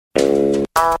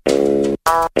Welcome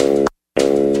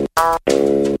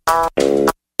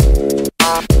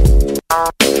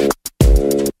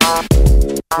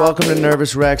to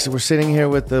Nervous Rex. We're sitting here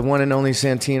with the one and only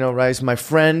Santino Rice, my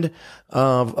friend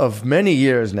of many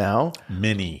years now.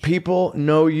 Many. People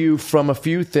know you from a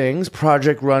few things.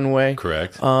 Project Runway.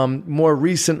 Correct. More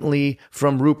recently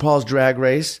from RuPaul's Drag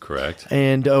Race. Correct.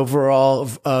 And overall,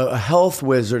 a health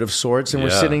wizard of sorts. And we're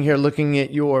sitting here looking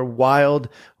at your wild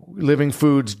Living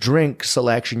Foods drink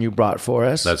selection you brought for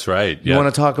us. That's right. You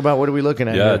want to talk about what are we looking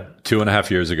at here? 2.5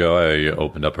 years ago, I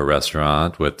opened up a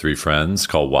restaurant with 3 friends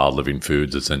called Wild Living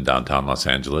Foods. It's in downtown Los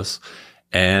Angeles.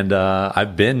 And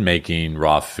I've been making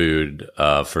raw food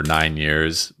for 9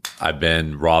 years. I've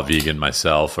been raw vegan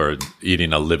myself, or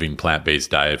eating a living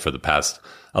plant-based diet for the past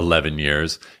 11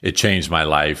 years. It changed my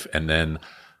life. And then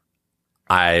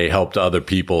I helped other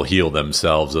people heal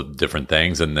themselves of different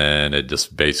things. And then it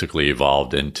just basically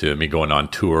evolved into me going on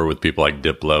tour with people like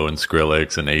Diplo and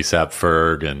Skrillex and A$AP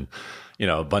Ferg and, you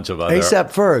know, a bunch of other.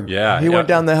 A$AP Ferg. Yeah. He went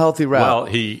down the healthy route. Well,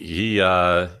 he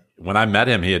when I met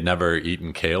him, he had never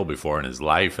eaten kale before in his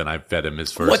life. And I fed him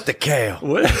his first. What the kale?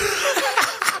 What?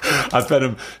 I fed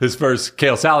him his first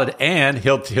kale salad, and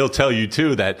he'll tell you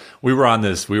too that we were on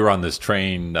this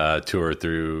train tour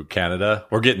through Canada.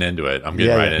 We're getting into it. I'm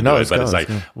getting right into it, but it's like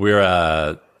we're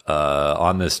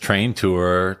on this train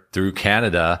tour through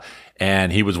Canada,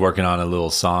 and he was working on a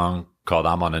little song called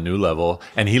 "I'm on a New Level,"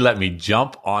 and he let me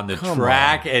jump on the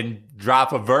track and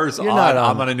drop a verse I'm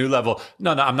on a new level.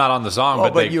 No, I'm not on the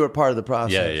song, but you were part of the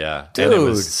process. Yeah. Dude. And it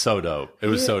was so dope. It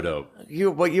was so dope.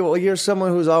 You're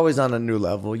someone who's always on a new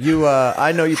level.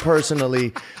 I know you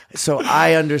personally, so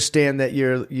I understand that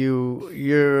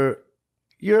you're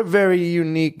a very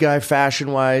unique guy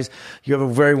fashion wise. You have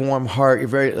a very warm heart. You're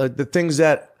very the things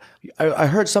that. I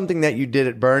heard something that you did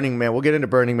at Burning Man. We'll get into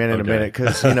Burning Man in a minute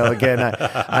because, you know, again,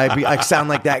 I sound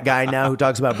like that guy now who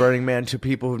talks about Burning Man to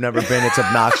people who've never been. It's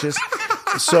obnoxious.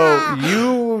 So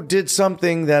you did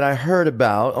something that I heard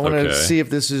about. I want to see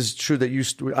if this is true that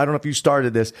I don't know if you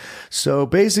started this. So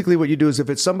basically what you do is if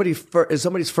it's somebody's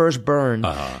first burn,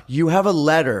 you have a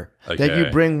letter that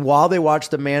you bring while they watch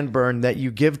the man burn that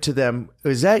you give to them.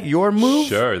 Is that your move?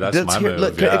 Sure, that's my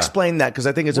move. Explain that because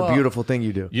I think it's a beautiful thing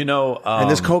you do. You know,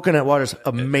 and this coconut water is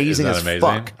amazing as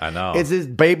fuck. I know. It's this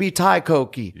baby Thai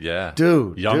Koki. Yeah,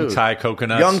 dude. Young Thai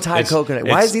coconut.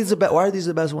 Why are these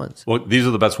the best ones? Well, these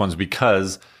are the best ones because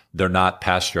they're not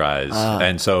pasteurized,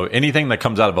 and so anything that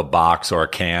comes out of a box or a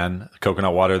can,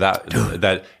 coconut water,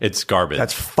 that it's garbage.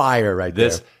 That's fire, right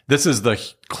there. This is the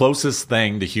closest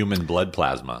thing to human blood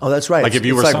plasma. Oh, that's right. Like if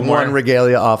you were like somewhere, one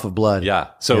regalia off of blood. Yeah.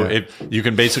 So if you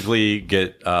can basically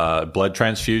get blood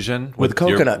transfusion with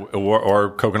coconut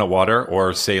or coconut water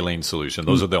or saline solution.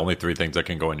 Those are the only 3 things that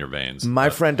can go in your veins. My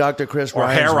friend Dr. Chris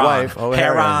Ryan's wife.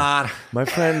 My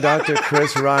friend Dr.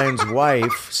 Chris Ryan's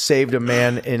wife saved a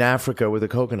man in Africa with a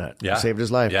coconut. Yeah. Saved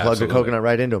his life. Yeah, plugged a coconut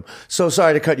right into him. So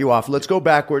sorry to cut you off. Let's go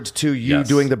backwards to you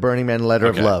doing the Burning Man letter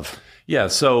of love. Yeah,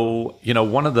 so, you know,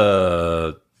 one of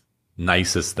the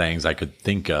nicest things I could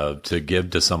think of to give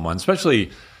to someone,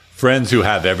 especially friends who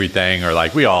have everything, or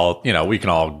like we can all, you know,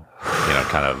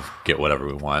 kind of get whatever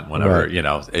we want whenever, you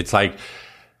know, it's like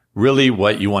really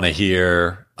what you want to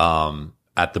hear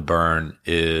at the burn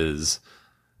is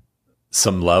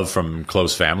some love from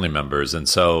close family members. And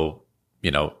so,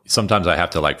 you know, sometimes I have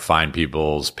to like find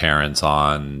people's parents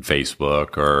on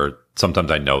Facebook, or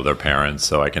sometimes I know their parents,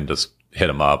 so I can just hit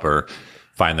them up or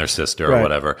find their sister or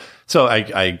whatever. So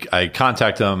I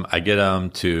contact them. I get them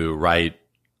to write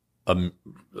a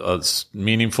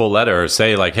meaningful letter, or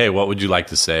say like, hey, what would you like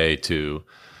to say to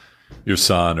your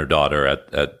son or daughter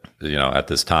at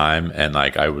this time? And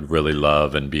like, I would really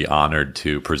love and be honored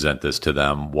to present this to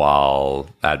them while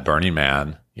at Burning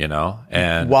Man, you know,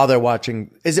 and while they're watching.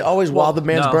 Is it always while the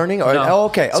man's burning? Or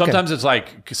okay. Sometimes it's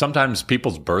like sometimes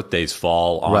people's birthdays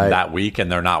fall on that week, and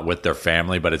they're not with their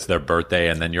family, but it's their birthday,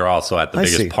 and then you're also at the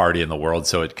biggest party in the world,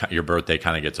 so your birthday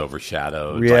kind of gets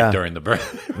overshadowed like, during the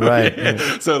birthday.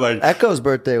 Right. So like Echo's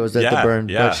birthday was at the burn,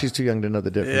 but she's too young to know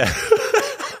the difference. Yeah.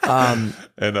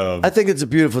 I think it's a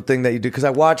beautiful thing that you do, because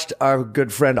I watched our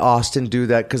good friend Austin do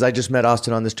that, because I just met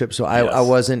Austin on this trip, so I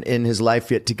wasn't in his life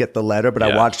yet to get the letter, but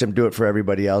I watched him do it for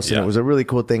everybody else, and it was a really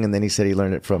cool thing. And then he said he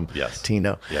learned it from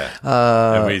Tino. Yeah,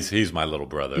 and he's my little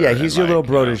brother. Yeah, he's your little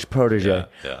protege.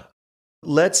 Yeah.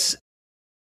 Let's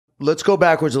let's go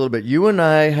backwards a little bit. You and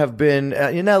I have been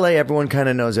in LA. Everyone kind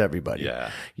of knows everybody.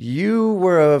 Yeah. You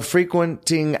were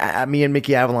frequenting me and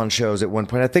Mickey Avalon shows at one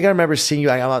point. I think I remember seeing you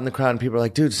like, out in the crowd, and people were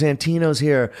like, "Dude, Santino's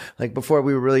here!" Like before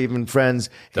we were really even friends.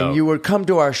 Dope. And you would come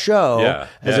to our show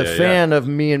as a fan of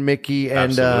me and Mickey,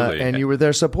 and you were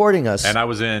there supporting us. And I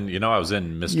was in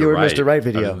Mr. You were Right. Mr. Right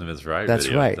video. I was in the Mr. Right That's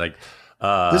video. right. Like.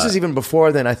 This is even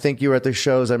before then. I think you were at the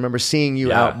shows. I remember seeing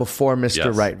you out before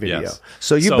Mr. Right video. Yes.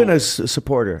 So you've been a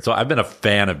supporter. So I've been a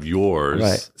fan of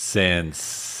yours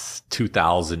since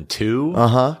 2002.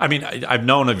 I mean, I've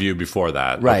known of you before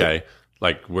that. Right. Okay.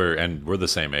 Like we're the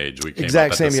same age. We came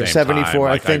exact up at same the year, same 74.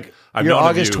 time. I think I've you're known of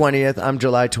August you. 20th. I'm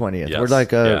July 20th. Yes. We're like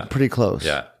pretty close.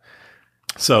 Yeah.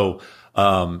 So,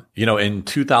 in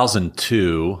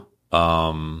 2002,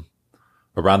 around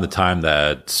the time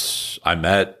that I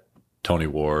met Tony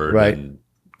Ward and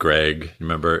Greg,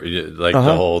 remember, like the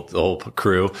whole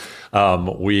crew.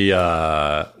 We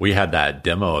had that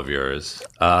demo of yours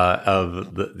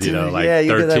of the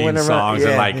 13 songs,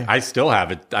 and like I still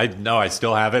have it. I know I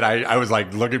still have it. I was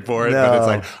like looking for it, but it's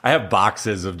like I have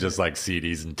boxes of just like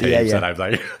CDs and tapes, and I'm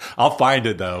like, I'll find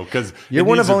it though, because you're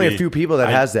one of only a few people that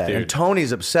has that, and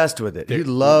Tony's obsessed with it. He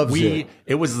loves it.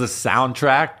 It was the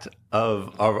soundtrack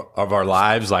of our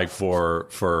lives, like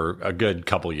for a good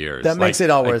couple years. That makes it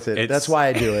all worth it. That's why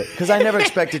I do it, because I never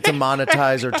expected to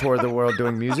monetize or tour the world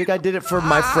doing music. I did it for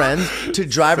my friends to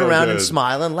drive around and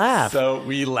smile and laugh. So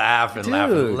we laugh and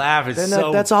laugh and laugh. It's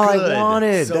that's all good. I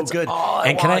wanted. So that's good.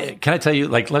 And can I tell you,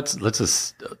 like, let's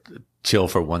just chill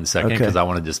for 1 second, because I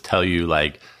want to just tell you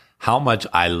like how much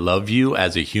I love you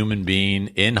as a human being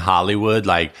in Hollywood.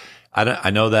 Like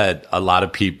I know that a lot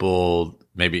of people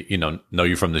maybe, know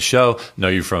you from the show, know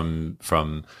you from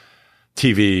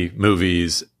TV,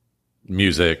 movies,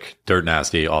 music, Dirt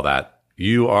Nasty, all that.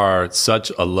 You are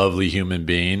such a lovely human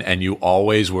being, and you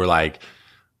always were like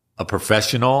a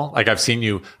professional. Like I've seen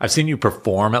you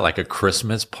perform at like a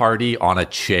Christmas party on a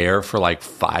chair for like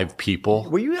 5 people.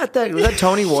 Were you at that? Was that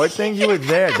Tony Ward thing? You were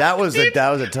there. That was a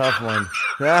tough one.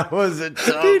 That was a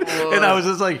tough one. And I was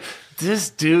just like, this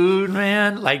dude,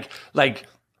 man, like.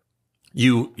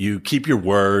 You keep your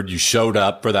word. You showed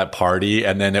up for that party,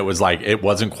 and then it was like it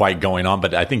wasn't quite going on,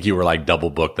 but I think you were like double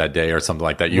booked that day or something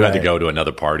like that. You had to go to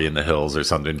another party in the hills or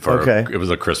something for it was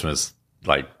a Christmas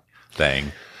like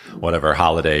thing, whatever,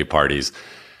 holiday parties.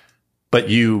 But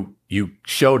you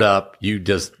showed up.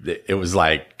 It was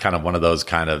like kind of one of those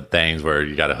kind of things where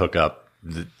you got to hook up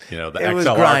the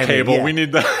XLR cable. Yeah. We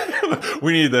need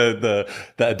the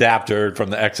adapter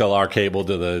from the XLR cable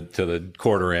to the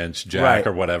 1/4-inch jack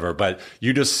or whatever. But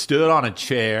you just stood on a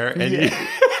chair and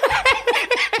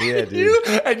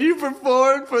you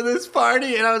performed for this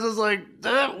party, and I was just like,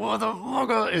 that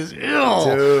motherfucker is ill,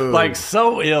 dude. Like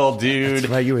so ill, dude. That's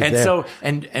right, you were and there. So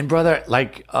and brother,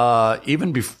 like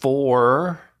even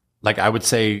before, like I would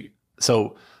say,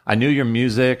 so I knew your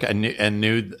music, I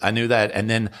knew that, and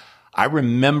then I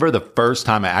remember the first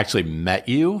time I actually met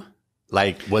you,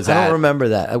 like I don't remember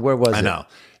that. Where was it? I know.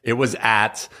 It was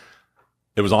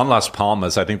on Las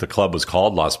Palmas. I think the club was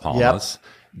called Las Palmas. Yep.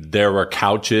 There were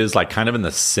couches, like kind of in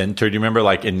the center. Do you remember,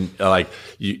 like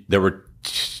there were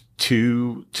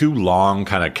two long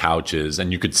kind of couches,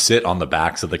 and you could sit on the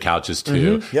backs of the couches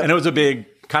too. Mm-hmm. Yep. And it was a big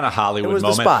kind of Hollywood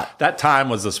moment. The spot. That time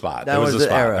was the spot. That was the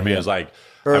spot. Era, I mean, it was like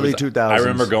early 2000s. I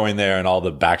remember going there, and all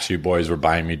the Backstreet Boys were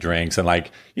buying me drinks, and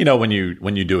like when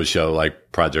you do a show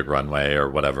like Project Runway or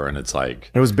whatever, and it's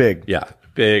like it was big,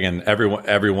 big, and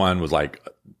everyone was like,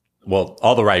 well,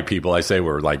 all the right people I say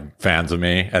were like fans of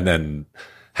me, and then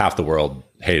half the world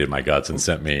hated my guts and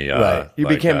sent me You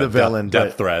became the villain,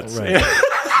 death threats. Right.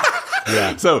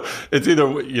 Yeah. So it's either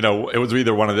it was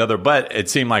either one or the other, but it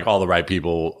seemed like all the right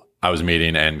people I was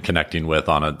meeting and connecting with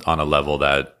on a level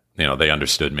that they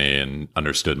understood me and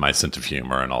understood my sense of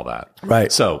humor and all that.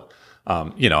 Right. So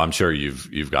I'm sure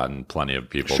you've gotten plenty of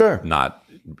people not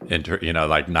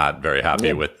not very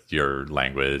happy with your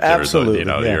language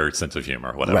Absolutely. or your sense of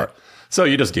humor, whatever. Right. So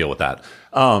you just deal with that.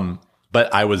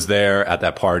 But I was there at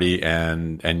that party,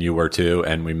 and you were too,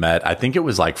 and we met. I think it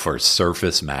was like for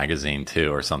Surface magazine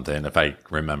too, or something, if I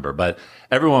remember. But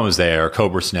everyone was there,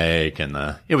 Cobra Snake, and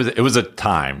it was a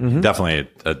time, definitely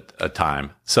a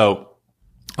time. So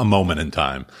a moment in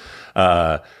time.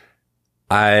 I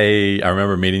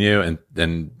remember meeting you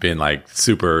and being like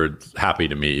super happy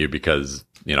to meet you, because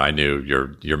I knew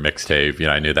your mixtape.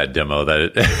 I knew that demo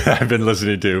that I've been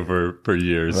listening to for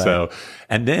years. Right. So,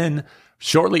 and then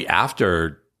shortly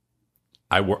after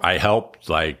I helped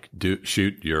like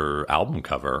shoot your album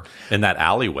cover in that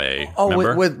alleyway. Oh,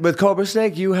 remember? with Cobra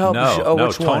Snake, you helped. No,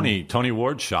 which one? Tony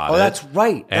Ward shot it. Oh, that's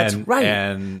right. That's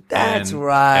right. That's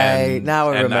right. Now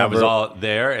I remember. And I was all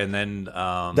there, and then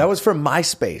that was for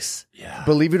MySpace. Yeah.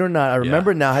 Believe it or not, I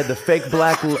remember now. I had the fake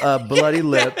black bloody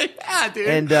lip. Yeah, dude.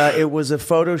 And it was a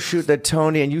photo shoot that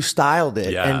Tony and you styled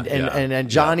it. Yeah, and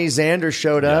Johnny Zander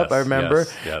showed up. Yes, I remember.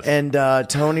 yes. And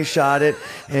Tony shot it,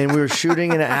 and we were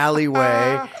shooting in an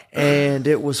alleyway. And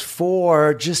it was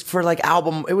just for like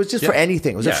album. It was just for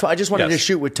anything. It was I just wanted to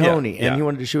shoot with Tony, and he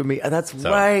wanted to shoot with me. That's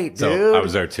right, dude. So I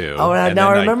was there too. Oh, now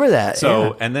I remember that.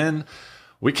 So and then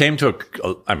we came to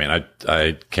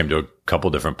I came to a couple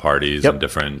different parties and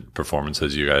different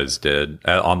performances you guys did.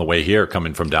 On the way here,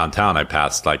 coming from downtown, I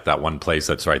passed like that one place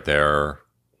that's right there.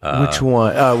 Which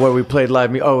one? Where we played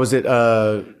live music? Oh, was it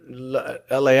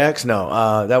LAX?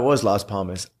 No, that was Las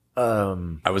Palmas.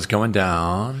 I was going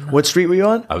down. What street were you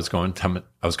on? I was coming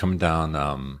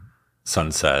down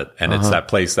Sunset, and it's that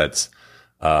place that's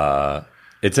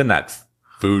it's in that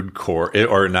food court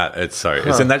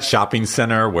it's in that shopping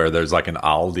center where there's like an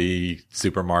Aldi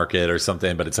supermarket or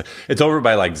something, but it's over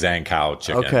by like Zankow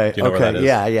Chicken. Okay, do you know where that is?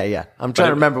 Yeah. I'm trying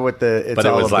to remember what it's but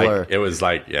all it was a blur.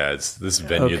 it's this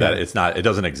venue that it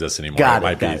doesn't exist anymore.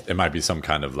 It might be some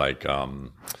kind of like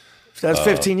that's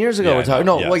 15 years ago. We're talking.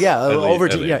 Early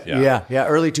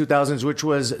 2000s, which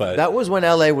was that was when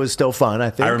LA was still fun.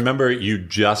 I think. I remember you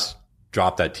just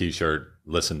dropped that T-shirt.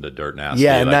 Listen to Dirt Nasty,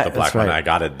 and the black one. Right. I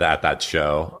got it at that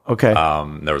show. Okay.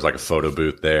 There was like a photo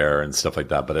booth there and stuff like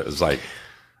that, but it was like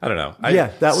I don't know.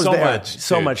 That was so there. much,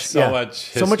 so much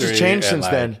has changed since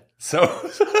then. So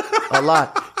a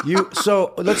lot.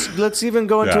 So let's even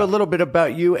go into a little bit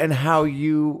about you and how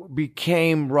you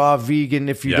became raw vegan.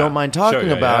 If you don't mind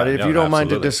talking about it, if you don't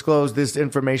mind to disclose this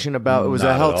information about it was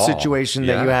a health situation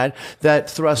that you had that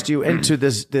thrust you into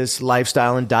this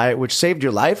lifestyle and diet, which saved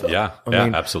your life. I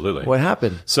mean, absolutely. What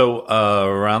happened? So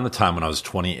around the time when I was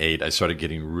 28, I started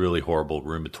getting really horrible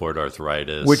rheumatoid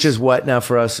arthritis. Which is what now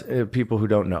for us people who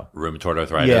don't know? Rheumatoid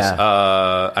arthritis.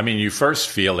 Yeah. I mean, you first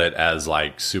feel it as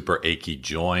like super achy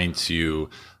joints.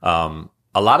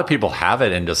 A lot of people have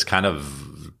it and just kind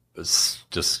of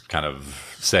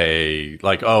say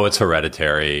like, oh, it's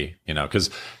hereditary, because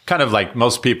kind of like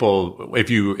most people, if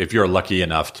you're lucky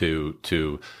enough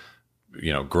to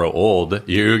grow old,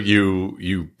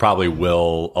 you probably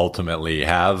will ultimately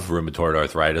have rheumatoid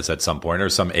arthritis at some point or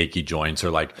some achy joints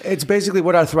or like. It's basically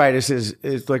what arthritis is.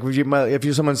 It's like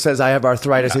if someone says I have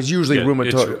arthritis, it's usually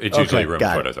rheumatoid. It's usually rheumatoid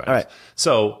arthritis. All right.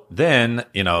 So then,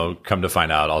 come to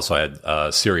find out, also I had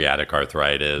psoriatic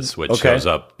arthritis, which shows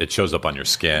up on your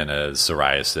skin as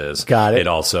psoriasis. Got it. It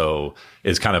also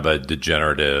is kind of a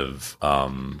degenerative,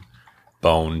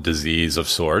 bone disease of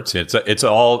sorts. They're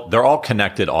all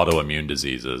connected autoimmune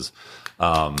diseases.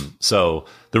 So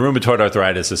the rheumatoid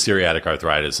arthritis, the psoriatic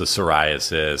arthritis, the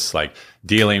psoriasis, like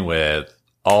dealing with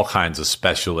all kinds of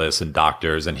specialists and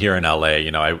doctors. And here in LA,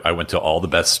 I went to all the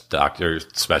best doctors,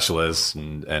 specialists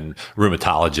and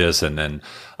rheumatologists. And then,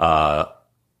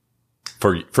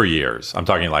 for years, I'm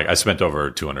talking like I spent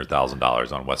over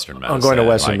 $200,000 on Western medicine. I'm going to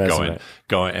Western medicine.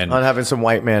 Going and on having some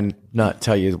white man not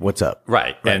tell you what's up.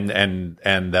 Right.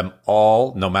 And them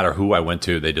all, no matter who I went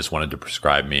to, they just wanted to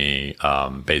prescribe me,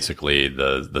 basically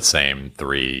the same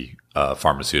three,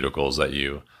 pharmaceuticals that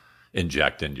you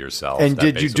inject into yourself. And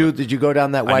did you go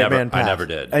down that white man path? I never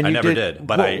did. And I never did.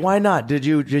 But why not? Did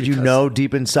you know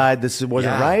deep inside this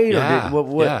wasn't right?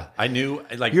 Yeah. I knew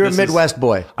like you're a Midwest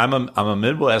boy. I'm a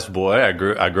Midwest boy. I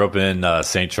grew up in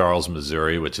St. Charles,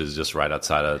 Missouri, which is just right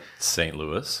outside of St.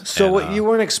 Louis. So you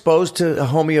weren't exposed to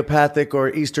homeopathic or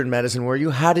Eastern medicine, were you?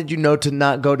 How did you know to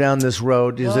not go down this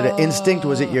road? Is it an instinct?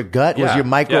 Was it your gut? Was your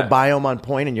microbiome on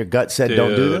point and your gut said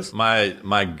don't do this?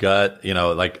 My gut,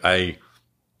 like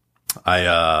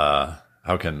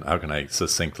how can I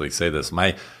succinctly say this?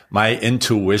 My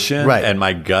intuition and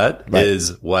my gut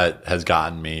is what has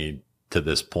gotten me to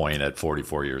this point at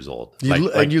 44 years old.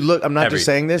 And you look, I'm not just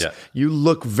saying this, you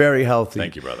look very healthy.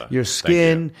 Thank you, brother. Your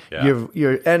skin,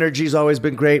 your energy's always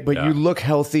been great, but you look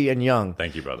healthy and young.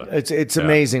 Thank you, brother. It's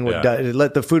amazing.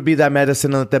 Let the food be thy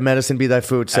medicine and let the medicine be thy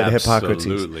food, said Hippocrates.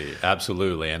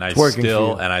 Absolutely. And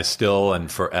I still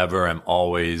and forever am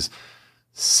always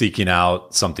seeking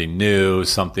out something new,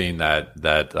 something that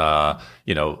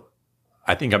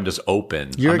I think I'm just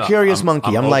open. You're a curious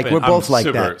monkey. I'm like, we're both like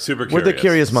that. Super curious. We're the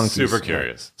curious monkeys. Super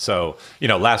curious. So,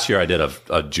 last year I did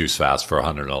a juice fast for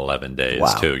 111 days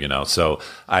too, So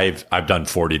I've done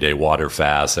 40-day water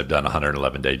fast. I've done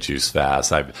 111-day juice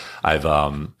fast. I've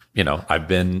I've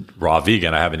been raw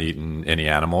vegan. I haven't eaten any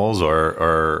animals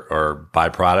or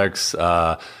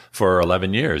byproducts for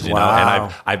 11 years, you know,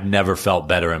 and I've never felt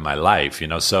better in my life, you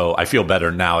know. So I feel better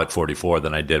now at 44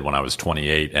 than I did when I was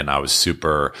 28, and I was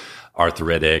super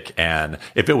arthritic. And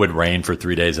if it would rain for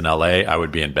 3 days in LA, I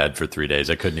would be in bed for 3 days.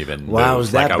 I couldn't even move.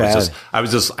 Was that bad?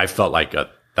 I felt like a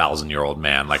 1,000-year-old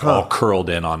man, like all curled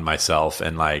in on myself,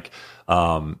 and like,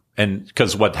 and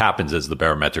because what happens is the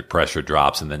barometric pressure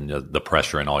drops, and then the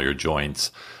pressure in all your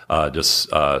joints just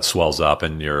swells up,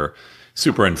 and you're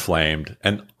super inflamed.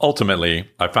 And ultimately,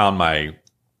 I found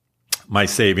my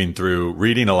saving through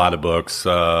reading a lot of books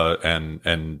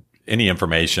and any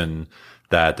information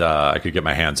that I could get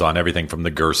my hands on, everything from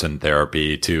the Gerson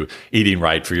therapy to eating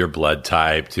right for your blood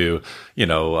type to,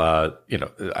 I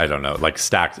don't know, like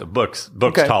stacks of books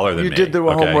taller than me. You did the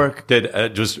homework.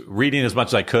 Did just reading as much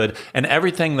as I could, and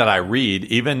everything that I read,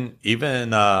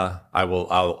 even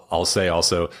I'll say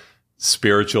also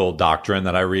spiritual doctrine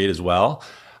that I read as well.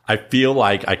 I feel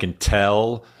like I can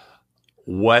tell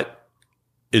what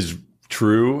is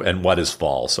true and what is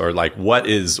false, or like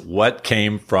what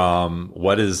came from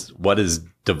what is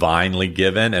divinely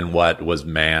given and what was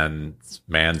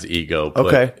man's ego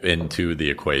put into the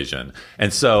equation.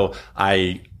 And so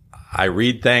I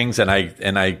read things and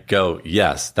I go,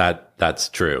 yes, that's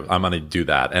true. I'm going to do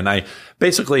that. And I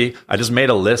just made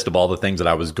a list of all the things that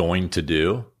I was going to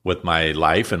do with my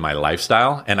life and my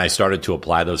lifestyle. And I started to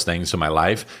apply those things to my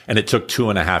life. And it took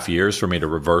 2.5 years for me to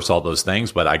reverse all those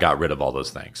things, but I got rid of all those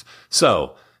things.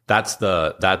 So that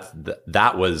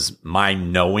was my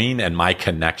knowing and my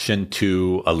connection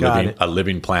to a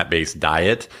living plant-based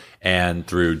diet, and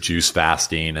through juice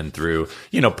fasting and through,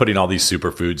 putting all these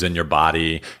superfoods in your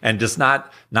body, and just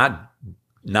not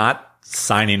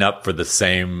signing up for the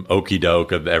same okey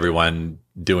doke of everyone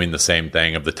doing the same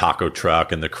thing, of the taco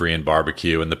truck and the Korean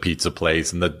barbecue and the pizza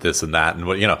place and the this and that.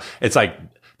 And it's like,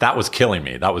 that was killing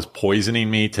me. That was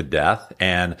poisoning me to death.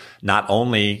 And not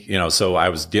only, so I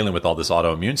was dealing with all this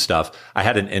autoimmune stuff. I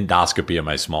had an endoscopy in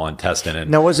my small intestine.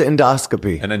 And now, what's an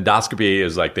endoscopy? An endoscopy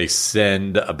is like they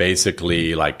send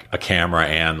basically like a camera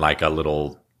and like a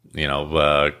little,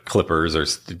 clippers or,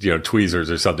 tweezers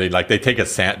or something. Like they take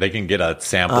they can get a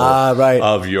sample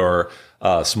of your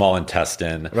small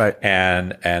intestine. Right.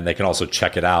 And they can also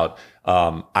check it out.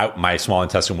 My small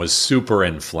intestine was super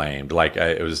inflamed. Like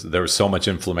there was so much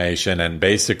inflammation. And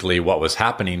basically what was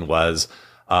happening was,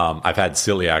 I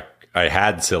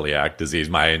had celiac disease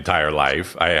my entire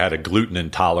life. I had a gluten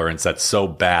intolerance that's so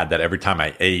bad that every time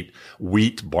I ate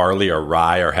wheat, barley, or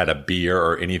rye, or had a beer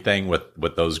or anything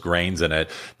with those grains in it,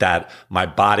 that my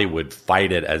body would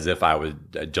fight it as if I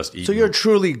would just eat. So you're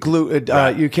truly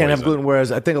gluten. You can't have gluten.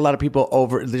 Whereas I think a lot of people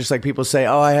just like people say,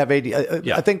 "Oh, I have AD."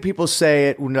 I think people say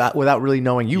it without really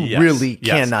knowing. You really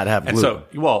cannot have gluten.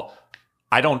 And so,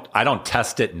 I don't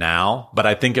test it now, but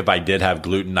I think if I did have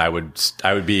gluten, I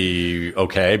would be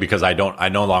okay, because I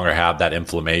no longer have that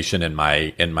inflammation in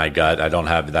my gut. I don't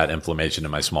have that inflammation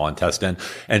in my small intestine.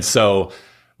 And so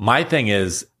my thing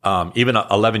is, even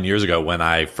 11 years ago when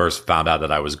I first found out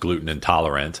that I was gluten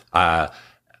intolerant, there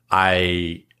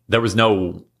was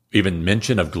no even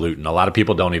mention of gluten. A lot of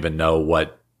people don't even know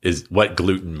what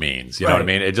gluten means. You know what I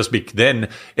mean? It just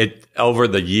over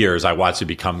the years, I watched it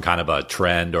become kind of a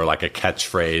trend or like a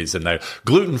catchphrase, and the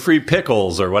gluten-free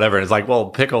pickles or whatever. And it's like, well,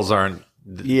 pickles aren't,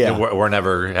 we're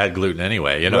never had gluten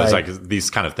anyway. It's like these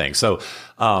kind of things. So,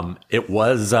 it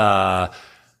was,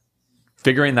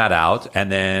 figuring that out,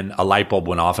 and then a light bulb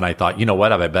went off, and I thought, you know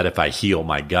what? I bet if I heal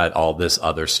my gut, all this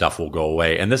other stuff will go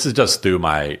away. And this is just through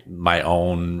my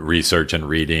own research and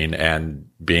reading and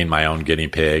being my own guinea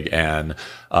pig, and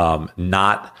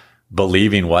not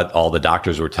believing what all the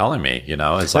doctors were telling me.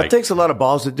 It's like, it takes a lot of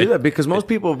balls to do that, because most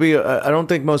people I don't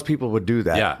think most people would do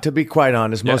that. Yeah. To be quite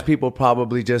honest, most people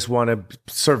probably just want to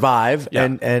survive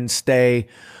and stay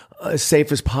as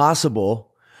safe as possible.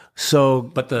 So,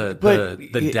 but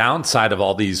the downside of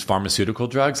all these pharmaceutical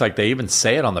drugs, like they even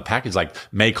say it on the package, like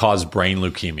may cause brain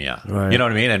leukemia. Right. You know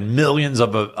what I mean? And millions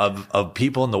of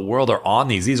people in the world are on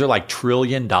these. These are like $1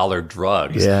 trillion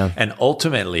drugs. Yeah. And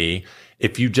ultimately,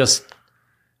 if you just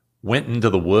went into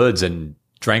the woods and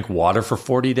drank water for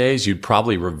 40 days, you'd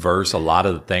probably reverse a lot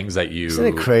of the things that you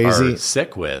are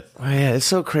sick with. Oh, yeah, it's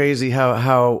so crazy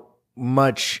how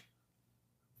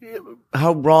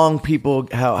wrong people,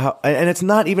 and it's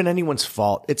not even anyone's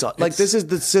fault. It's like, this is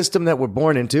the system that we're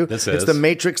born into. It's the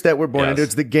matrix that we're born into.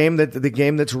 It's the game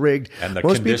that's rigged. And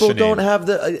most people don't have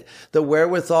the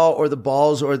wherewithal or the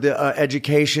balls or the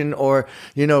education, or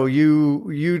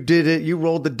you did it, you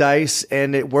rolled the dice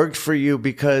and it worked for you,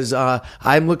 because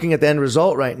I'm looking at the end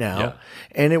result right now,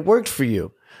 and it worked for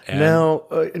you.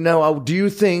 Now, do you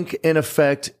think, in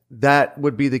effect, that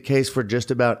would be the case for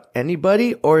just about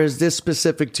anybody, or is this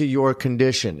specific to your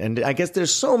condition? And I guess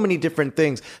there's so many different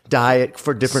things, diet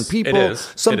for different people. It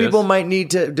is. Some people might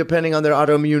need to, depending on their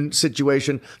autoimmune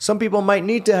situation, some people might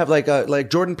need to have like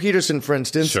Jordan Peterson, for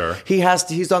instance. Sure.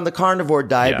 He's on the carnivore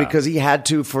diet because he had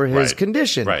to for his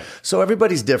condition. Right. So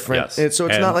everybody's different. Yes. And so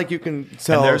it's not like you can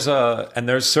tell. And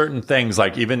there's certain things,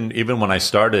 like even when I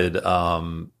started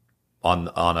on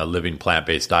a living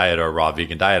plant-based diet or a raw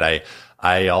vegan diet,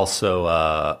 I also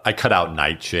I cut out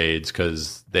nightshades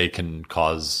because they can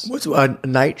cause what's a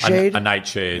nightshade? A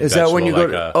nightshade is that when you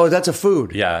go? That's a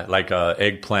food. Yeah, like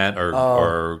eggplant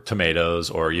or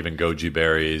tomatoes or even goji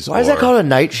berries. Why is that called a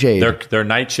nightshade? They're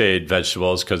nightshade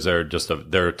vegetables because they're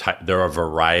a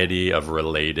variety of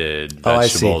related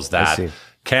vegetables that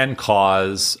can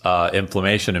cause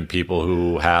inflammation in people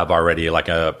who have already like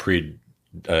a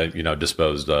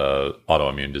disposed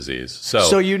autoimmune disease.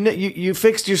 So you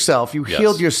fixed yourself, you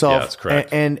healed yourself, that's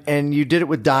correct. And you did it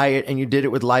with diet and you did it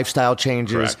with lifestyle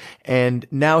changes. Correct. And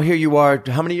now here you are.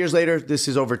 How many years later? This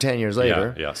is over 10 years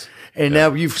later. Yeah, yes. And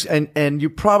now and you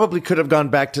probably could have gone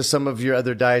back to some of your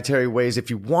other dietary ways if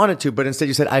you wanted to, but instead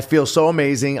you said, I feel so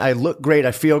amazing. I look great.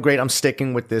 I feel great. I'm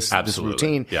sticking with this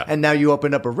routine. Yeah. And now you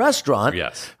opened up a restaurant,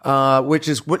 which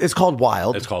is what it's called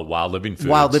Wild. It's called Wild Living Foods.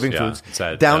 Wild Living Foods. It's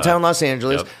at, downtown Los Angeles.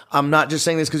 Yep. I'm not just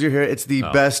saying this because you're here. It's the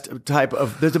best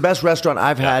there's the best restaurant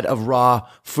I've had of raw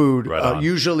food. Right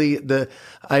usually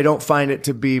I don't find it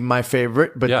to be my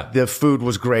favorite, but the food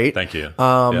was great. Thank you.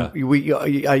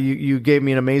 You gave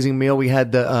me an amazing meal. We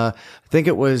had I think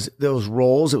it was those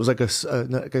rolls. It was like a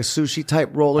sushi type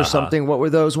roll or something. What were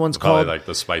those ones called? Like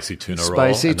the spicy tuna roll.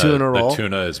 Spicy tuna roll. The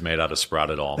tuna is made out of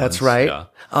sprouted almonds. That's right.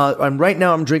 Yeah. Right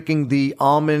now I'm drinking the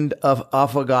almond of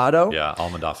affogato. Yeah,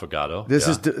 almond affogato. This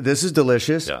is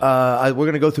delicious. Yeah. We're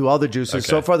going to go through all the juices. Okay.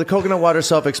 So far, the coconut water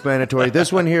self-explanatory.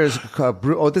 This one here is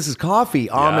this is coffee: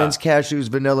 almonds, cashews,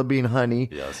 vanilla bean, honey.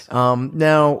 Yes.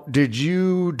 Now, did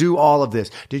you do all of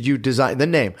this? Did you design the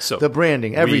name, the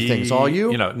branding, everything? It's all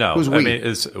you. No. Who's we? I mean,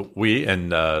 it's we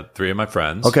and three of my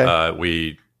friends. Okay.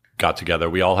 We got together.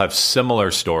 We all have similar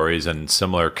stories and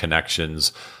similar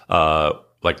connections.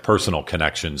 Like personal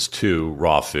connections to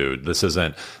raw food. This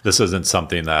isn't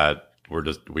something that we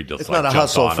just it's like not a jumped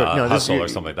hustle on for a hustle or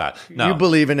something like that. No, you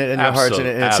believe in it in your hearts, and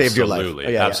it saved your life.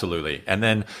 Absolutely. And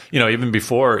then even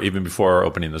before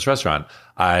opening this restaurant,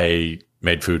 I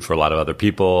made food for a lot of other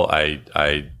people. I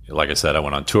like I said, I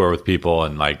went on tour with people,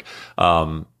 and I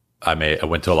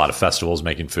went to a lot of festivals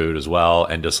making food as well,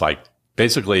 and just like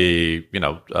basically,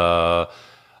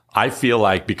 I feel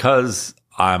like because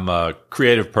I'm a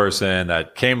creative person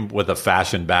that came with a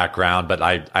fashion background, but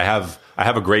I have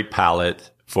a great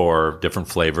palate for different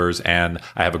flavors, and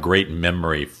I have a great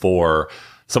memory for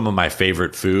some of my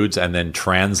favorite foods, and then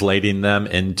translating them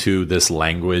into this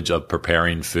language of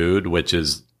preparing food, which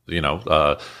is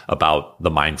about the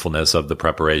mindfulness of the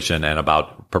preparation and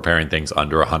about preparing things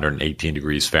under 118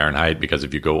 degrees Fahrenheit, because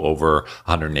if you go over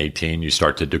 118, you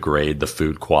start to degrade the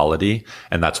food quality.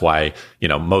 And that's why,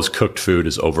 most cooked food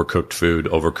is overcooked food.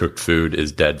 Overcooked food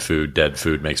is dead food. Dead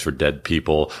food makes for dead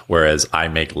people. Whereas I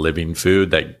make living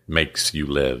food that makes you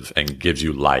live and gives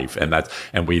you life.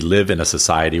 And we live in a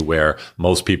society where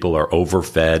most people are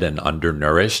overfed and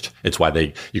undernourished. It's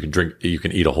why you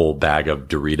can eat a whole bag of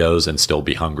Doritos and still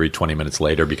be hungry 20 minutes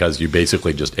later, because you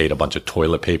basically just ate a bunch of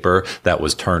toilet paper that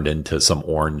was turned into some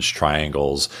orange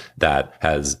triangles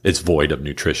it's void of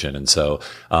nutrition. And so,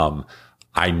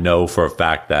 I know for a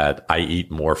fact that I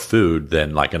eat more food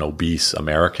than like an obese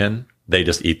American. They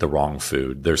just eat the wrong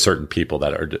food. There's certain people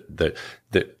that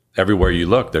everywhere you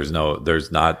look, there's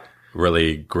not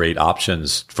really great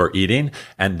options for eating.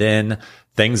 And then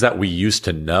things that we used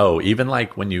to know, even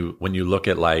like when you look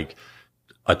at like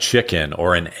a chicken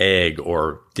or an egg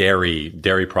or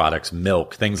dairy products,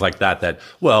 milk, things like that,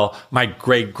 my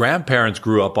great grandparents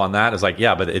grew up on that. It's like,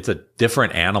 yeah, but it's a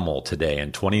different animal today.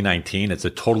 In 2019, it's a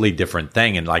totally different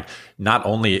thing. And like, not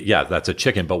only, that's a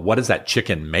chicken, but what is that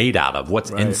chicken made out of? What's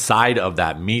inside of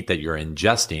that meat that you're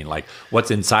ingesting? Like,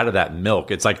 what's inside of that milk?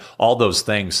 It's like all those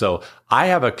things. So I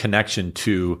have a connection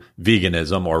to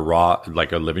veganism or raw,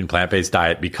 like a living plant-based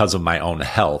diet, because of my own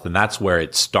health. And that's where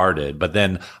it started. But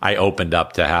then I opened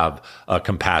up to have a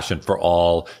compassion for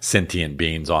all sentient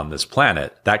beings on this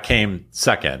planet. That came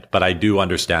second, but I do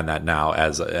understand that now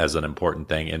as an important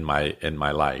thing in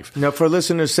my life. Now, for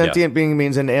listeners, sentient being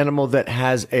means an animal that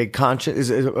has a conscience,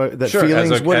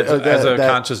 feelings, as a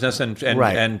consciousness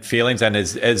and feelings, and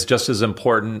is just as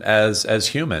important as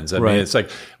humans. I mean, it's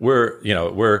like we're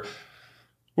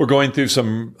we're going through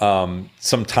some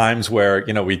times where,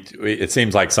 you know, it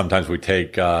seems like sometimes we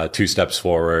take 2 steps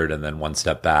forward and then 1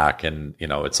 step back. And, you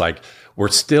know, it's like, we're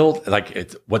still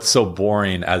like, what's so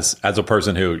boring as a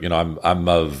person who, you know, I'm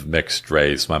of mixed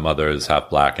race. My mother is half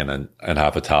black and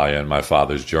half Italian. My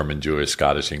father's German, Jewish,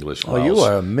 Scottish, English, Welsh, you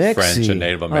are a mix. French, and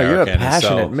Native American. You're a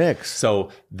passionate mix. So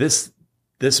this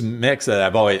mix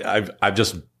that I've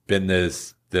just been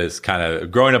this kind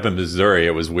of, growing up in Missouri,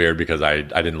 it was weird because I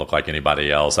didn't look like anybody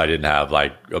else. I didn't have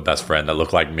like a best friend that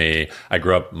looked like me. I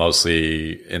grew up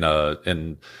mostly you know,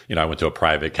 I went to a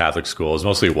private Catholic school. It was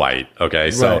mostly white.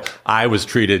 Okay. So Right. I was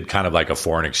treated kind of like a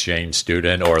foreign exchange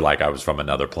student or like I was from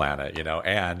another planet, you know,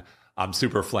 and I'm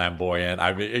super flamboyant.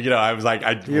 I mean, you know, I was like,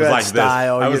 You had like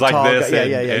style, this. I was you're like tall. this.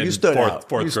 Yeah, in you stood out.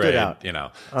 Fourth You stood grade, out. you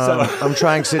know. I'm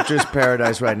trying Citrus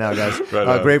Paradise right now, guys.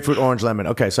 Right Grapefruit, orange, lemon.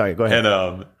 Okay, sorry. Go ahead.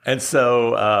 And so,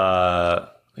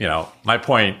 you know, my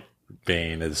point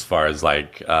being, as far as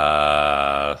like,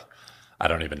 I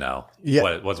don't even know.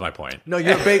 Yeah. What's my point? No,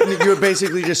 you were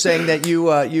basically just saying that you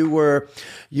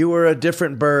were a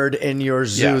different bird in your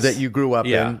zoo Yes. that you grew up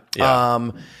Yeah. in. Yeah.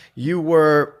 You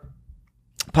were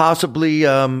possibly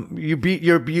you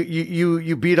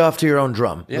beat off to your own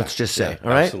drum. Yeah. Let's just say, Yeah, all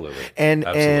right. absolutely. And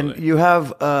Absolutely.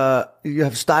 you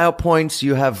have style points.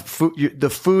 You have food. The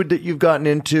food that you've gotten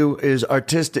into is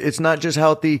artistic. It's not just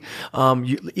healthy.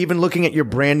 Even looking at your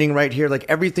branding right here, like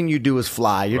everything you do is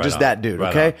fly. You're Right just on. that dude.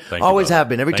 Right Okay, on. Thank you, always brother. have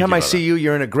been. Every Thank time you, I brother. see you,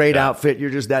 you're in a great Yeah. outfit. You're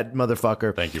just that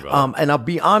motherfucker. Thank you, brother. And I'll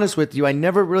be honest with you, I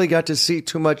never really got to see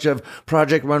too much of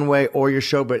Project Runway or your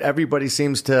show, but everybody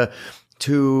seems to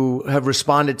have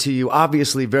responded to you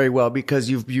obviously very well because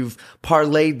you've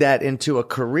parlayed that into a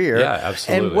career. Yeah,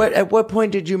 absolutely. And at what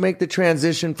point did you make the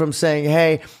transition from saying,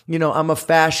 "Hey, you know, I'm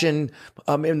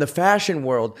in the fashion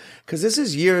world"? Because this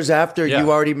is years after Yeah. you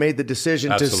already made the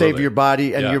decision to save Absolutely. your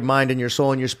body and Yeah. your mind and your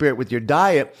soul and your spirit with your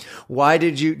diet. Why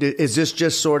did you? Is this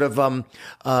just sort of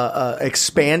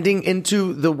expanding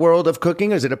into the world of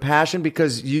cooking? Is it a passion?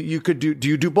 Because you could do. Do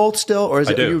you do both still, or is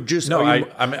I it do. you just? No, are you,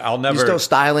 I mean, I'll never. you still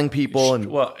styling people and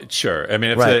Well, sure. I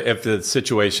mean, Right. if the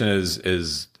situation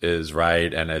is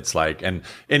right, and it's like, and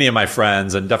any of my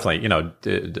friends, and definitely, you know,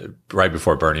 right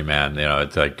before Burning Man, you know,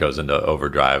 it like goes into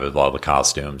overdrive with all the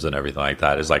costumes and everything like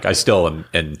that. Is like, I still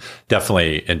am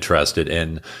definitely interested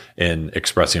in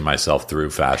expressing myself through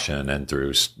fashion and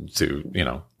through you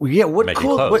know. yeah, what making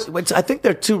cool! clothes. I think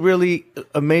they're two really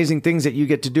amazing things that you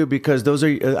get to do because those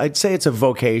are. I'd say it's a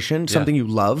vocation, something you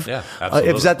love. Yeah, Is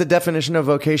absolutely. that the definition of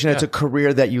vocation? It's a Yeah.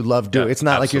 career that you love doing. Yeah, It's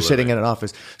not like you're sitting absolutely. in an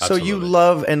office. So you Absolutely.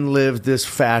 love and live this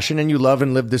fashion, and you love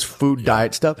and live this food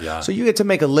diet stuff. Yeah. So you get to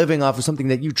make a living off of something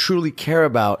that you truly care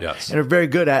about Yes. and are very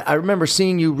good at. I remember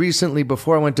seeing you recently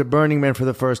before I went to Burning Man for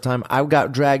the first time. I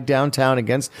got dragged downtown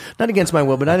not against my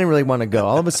will, but I didn't really want to go.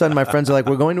 All of a sudden, my friends are like,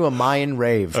 "We're going to a Mayan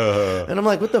rave," and I'm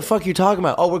like, "What the fuck are you talking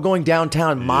about?" "Oh, we're going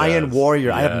downtown, Mayan Yes,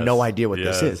 warrior." I have yes, no idea what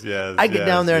this yes, is. yes, I get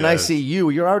down there and I yes. see you.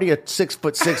 You're already a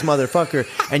 6'6" motherfucker,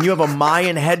 and you have a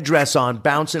Mayan headdress on,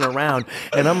 bouncing around.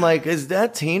 And I'm like, "Is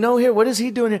that Tino here? What is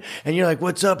he doing here?" And you're like,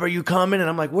 "What's up? Are you coming?" And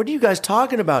I'm like, "What are you guys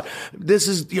talking about? This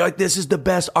is the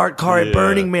best art car at Yeah,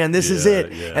 Burning Man. This is yeah,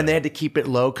 it." yeah. And they had to keep it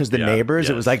low because the Yeah, neighbors.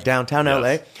 It yes, was like downtown yes.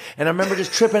 LA. And I remember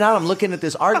just tripping out. I'm looking at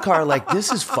this art car like,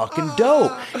 this is fucking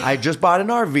dope. I just bought an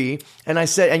RV, and I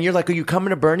said, and you're like, "Are you coming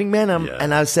to Burning Man?" Yeah.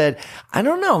 And I said, "I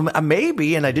don't know,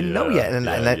 maybe." And I didn't know Yeah, yet. And,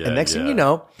 yeah, and next thing yeah. you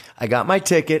know, I got my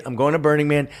ticket. I'm going to Burning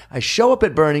Man. I show up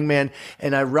at Burning Man,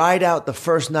 and I ride out the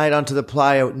first night onto the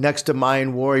playa next to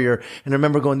Mayan Warrior. And I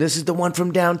remember going, "This is the one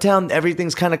from downtown."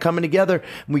 Everything's kind of coming together.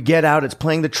 And we get out. It's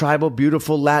playing the tribal,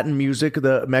 beautiful Latin music,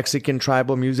 the Mexican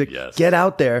tribal music. Yes. Get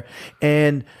out there.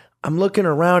 And I'm looking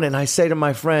around and I say to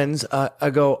my friends, I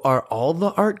go, "Are all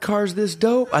the art cars this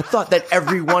dope?" I thought that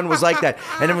everyone was like that.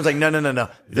 And everyone's like, no.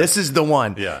 This is the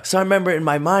one. Yeah. So I remember in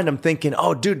my mind, I'm thinking,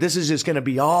 "Oh, dude, this is just going to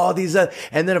be all these." And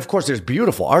then, of course, there's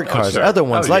beautiful art cars, sure. other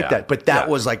ones Oh, like yeah. that. But that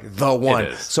Yeah. was like the one.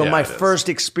 is. So Yeah, my it is. first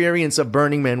experience of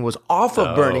Burning Man was off of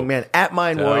Dope. Burning Man at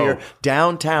Mayan Dope. Warrior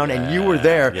downtown. And you were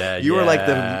there. Yeah, you were like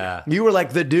yeah. you were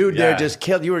like the dude there Yeah. just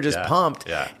killed. You were just Yeah, pumped.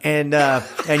 yeah.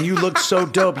 And you looked so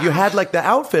dope. You had like the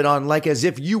outfit on like as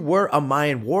if you were a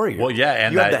Mayan warrior. Well, yeah,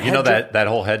 and You had that, the you know headdress- that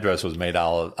whole headdress was made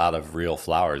out of real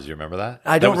flowers. You remember that?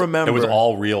 I don't That was- remember. It was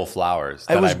all real flowers.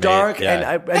 It that was I made. dark,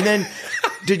 Yeah. and then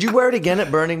did you wear it again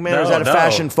at Burning Man, or was that a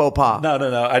fashion faux pas? No.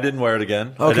 I didn't wear it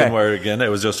again. I Okay. didn't wear it again. It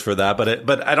was just for that.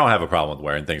 But I don't have a problem with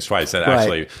wearing things twice. And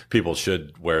actually, people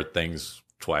should wear things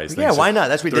twice. Yeah, why not?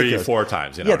 That's ridiculous. 3-4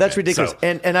 times. You know Yeah, that's ridiculous. So,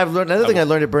 and I've learned another thing I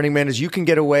learned at Burning Man is you can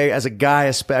get away as a guy,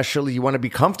 especially you want to be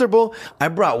comfortable. I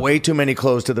brought way too many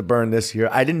clothes to the burn this year.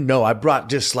 I didn't know. I brought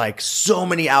just like so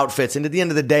many outfits, and at the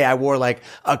end of the day, I wore like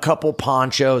a couple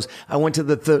ponchos. I went to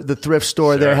the thrift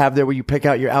store there where you pick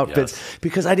out your outfits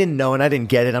because I didn't know and I didn't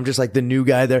get it. I'm just like the new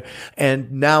guy there,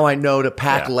 and now I know to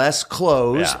pack less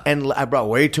clothes. And I brought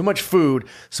way too much food,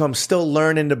 so I'm still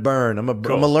learning to burn. I'm a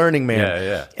learning man.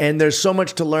 Yeah. And there's so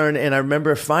much to learn. And I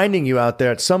remember finding you out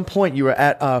there at some point. You were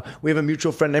at, we have a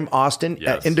mutual friend named Austin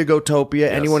at Indigotopia.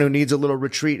 Anyone who needs a little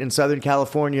retreat in Southern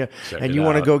California and you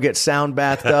want to go get sound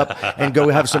bathed up and go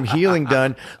have some healing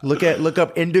done, look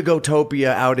up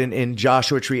Indigotopia out in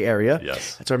Joshua Tree area.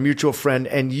 Yes. That's our mutual friend.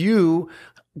 And you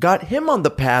got him on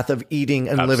the path of eating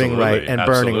and living right and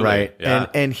burning right. Yeah.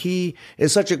 And he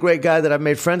is such a great guy that I've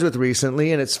made friends with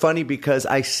recently. And it's funny because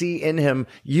I see in him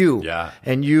you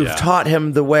and you've taught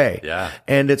him the way. Yeah.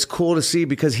 And it's cool to see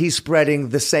because he's spreading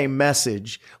the same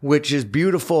message, which is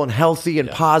beautiful and healthy and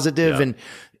positive and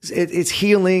it's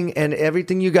healing and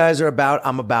everything you guys are about.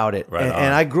 I'm about it.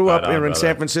 And I grew up in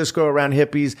San Francisco around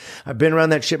hippies. I've been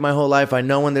around that shit my whole life. I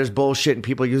know when there's bullshit and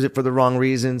people use it for the wrong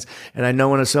reasons. And I know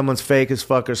when someone's fake as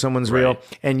fuck or someone's real.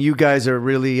 And you guys are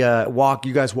really,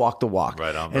 you guys walk the walk.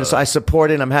 Right on, and so I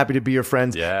support it. I'm happy to be your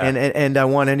friends. Yeah. And I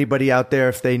want anybody out there,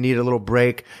 if they need a little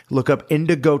break, look up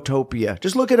Indigotopia.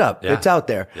 Just look it up. Yeah. It's out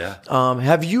there. Yeah.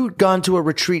 Have you gone to a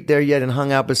retreat there yet and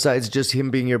hung out besides just him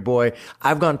being your boy?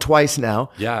 I've gone twice now.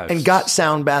 Yeah. And got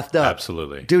sound bathed up.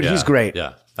 Absolutely. Dude, he's great.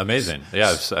 Yeah. Amazing.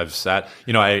 Yeah. I've sat,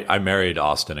 I married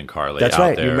Austin and Carly That's out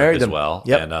right. there You married as them. well.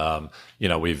 Yep. And,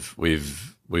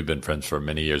 we've been friends for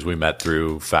many years. We met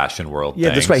through fashion world Yeah,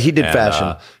 things. that's right. He did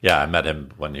fashion. I met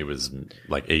him when he was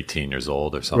like 18 years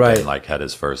old or something, Right. like had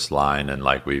his first line and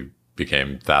like we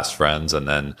became fast friends. And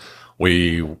then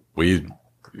we've been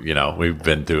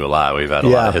through a lot. We've had a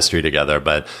lot of history together,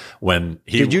 but when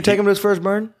Did you take him to his first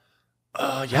burn?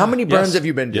 How many burns have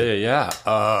you been to? Yeah.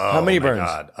 How many burns?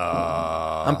 God.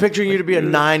 I'm picturing you to be a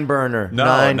 9 burner. No,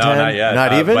 9, 10? not yet.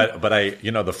 Not even? But I,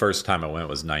 the first time I went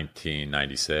was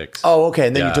 1996. Oh, okay.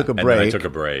 And then you took a break. And then I took a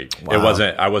break. Wow.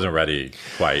 I wasn't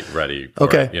quite ready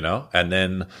for it, And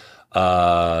then,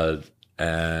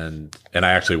 and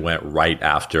I actually went right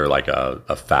after like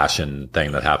a fashion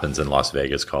thing that happens in Las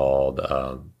Vegas called,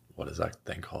 what is that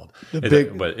thing called?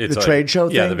 The trade show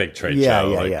thing? Yeah, the big trade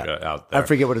show. Out there. I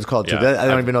forget what it's called too. I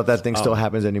don't even know if that thing still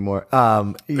happens anymore.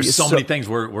 There's so many things.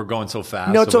 We're going so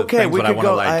fast. No, it's okay. We could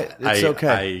go. It's okay.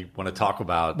 I want to talk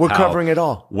about. We're covering it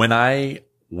all. When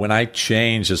I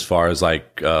changed as far as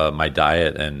like my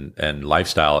diet and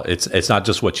lifestyle, it's not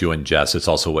just what you ingest; it's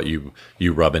also what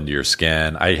you rub into your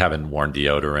skin. I haven't worn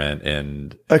deodorant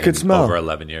in smell over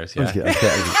 11 years. Yeah.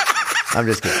 I'm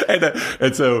just kidding.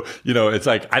 And so, it's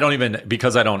like, I don't even,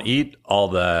 because I don't eat all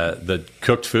the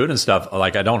cooked food and stuff,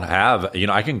 like I don't have,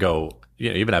 I can go,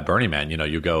 even at Burning Man,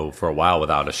 you go for a while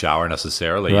without a shower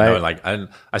necessarily, and like,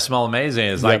 I smell amazing.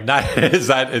 It's like,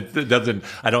 it doesn't,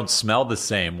 I don't smell the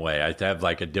same way. I have to have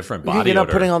like a different body odor. You're not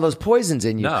putting all those poisons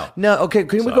in you. No. Okay.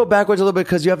 Can we go backwards a little bit?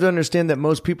 Because you have to understand that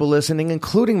most people listening,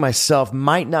 including myself,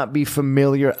 might not be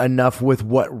familiar enough with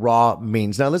what raw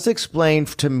means. Now, let's explain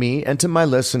to me and to my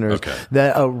listeners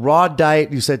that a raw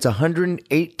diet, you said it's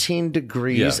 118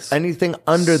 degrees. Yes. Anything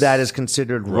under that is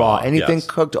considered raw. Anything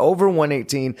cooked over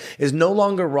 118 is no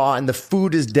longer raw, and the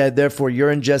food is dead. Therefore,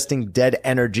 you're ingesting dead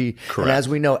energy. Correct. And as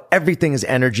we know, everything is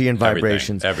energy and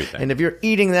vibrations. Everything. And if you're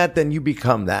eating that, then you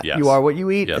become that. Yes. You are what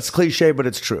you eat. Yes. It's cliche, but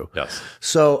it's true. Yes.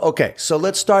 So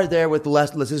let's start there with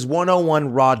this is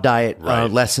 101 raw diet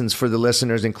lessons for the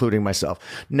listeners, including myself.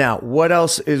 Now, what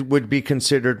else would be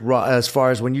considered raw as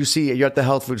far as when you're at the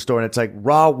health food store and it's like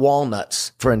raw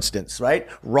walnuts, for instance, right?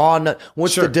 Raw nut.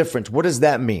 What's the difference? What does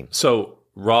that mean? So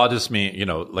raw just mean,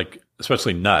 like,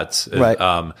 especially nuts.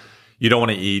 Right. You don't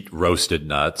want to eat roasted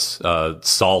nuts,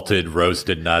 salted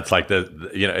roasted nuts, like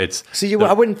it's. See,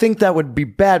 I wouldn't think that would be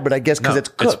bad, but I guess because it's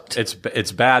cooked.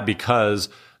 It's bad because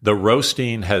the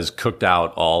roasting has cooked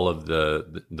out all of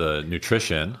the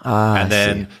nutrition, and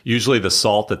then usually the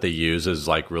salt that they use is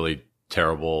like really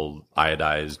terrible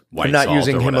iodized white salt. They're not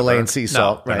using Himalayan sea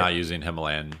salt. No, they're not using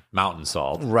Himalayan mountain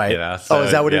salt. Right. So,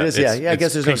 is that what it is? Yeah. I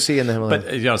guess there's no sea in the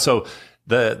Himalayan. But so.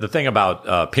 The thing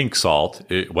about pink salt,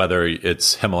 whether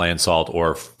it's Himalayan salt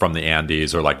or from the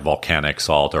Andes or like volcanic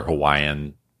salt or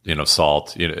Hawaiian,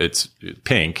 salt, it's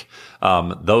pink.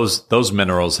 Those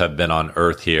minerals have been on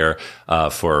Earth here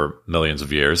for millions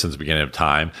of years since the beginning of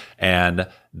time, and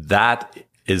that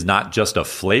is not just a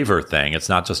flavor thing. It's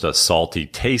not just a salty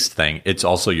taste thing. It's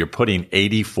also you're putting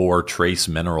 84 trace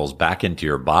minerals back into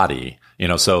your body.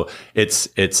 So it's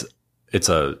it's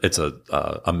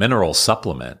a mineral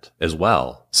supplement as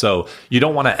well. So you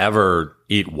don't want to ever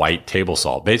eat white table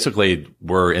salt. Basically,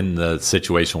 we're in the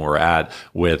situation we're at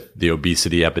with the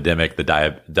obesity epidemic,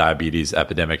 the diabetes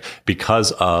epidemic,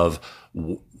 because of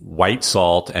white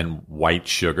salt and white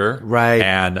sugar,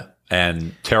 right?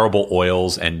 And terrible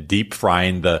oils and deep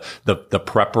frying the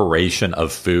preparation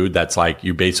of food. That's like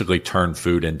you basically turn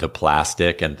food into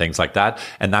plastic and things like that.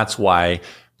 And that's why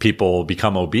people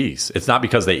become obese. It's not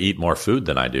because they eat more food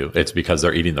than I do. It's because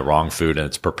they're eating the wrong food and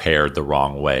it's prepared the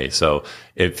wrong way. So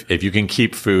if you can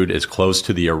keep food as close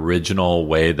to the original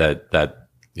way that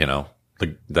you know,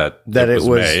 that it was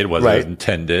made, was right.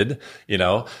 intended, you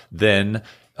know, then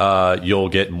you'll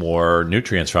get more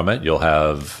nutrients from it. You'll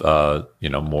have,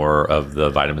 more of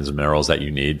the vitamins and minerals that you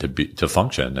need to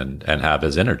function and have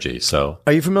as energy. So,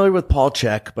 are you familiar with Paul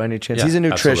Chek by any chance? Yeah, he's a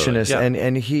nutritionist, yeah.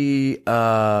 and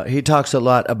he talks a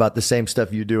lot about the same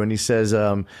stuff you do. And he says,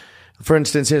 for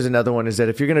instance, here's another one: is that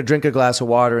if you're going to drink a glass of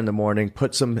water in the morning,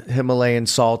 put some Himalayan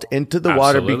salt into the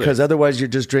water, because otherwise you're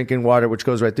just drinking water, which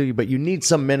goes right through you. But you need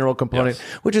some mineral component,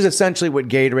 which is essentially what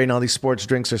Gatorade and all these sports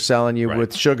drinks are selling you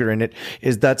with sugar in it.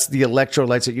 That's the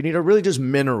electrolytes that you need, are really just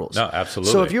minerals. No,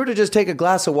 absolutely. So if you were to just take a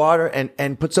glass of water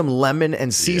and put some lemon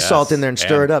and sea salt in there and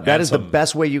stir it up, that is the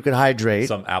best way you could hydrate.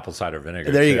 Some apple cider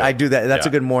vinegar. There you go. I do that. That's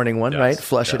a good morning one, right?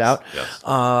 Flush it out.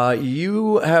 Yes.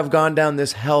 You have gone down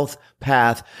this health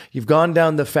path. You've gone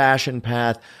down the fashion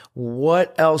path.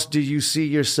 What else do you see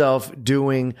yourself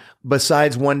doing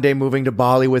besides one day moving to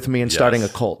Bali with me and starting a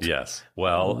cult? Yes.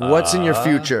 Well, what's in your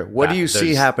future? What do you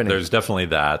see happening? There's definitely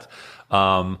that.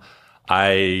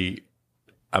 I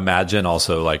imagine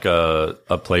also like a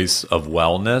place of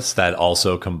wellness that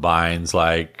also combines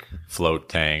like float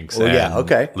tanks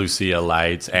and Lucia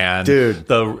lights and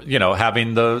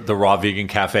having the raw vegan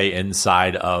cafe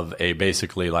inside of a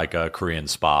basically like a Korean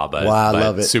spa, but I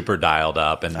love it. Super dialed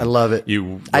up. And I love it.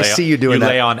 I see you doing that.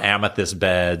 You lay on amethyst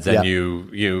beds and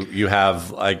you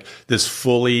have like this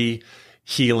fully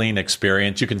healing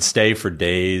experience. You can stay for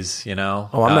days, you know.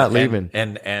 Oh, I'm not leaving.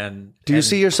 And do you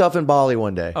see yourself in Bali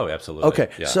one day? Oh, absolutely. Okay.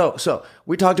 Yeah. So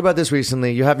we talked about this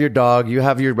recently. You have your dog, you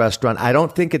have your restaurant. I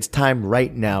don't think it's time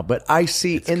right now, but I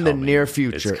see the near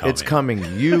future, it's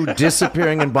coming. You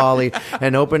disappearing in Bali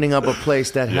and opening up a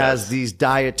place that has these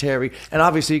dietary, and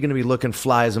obviously you're going to be looking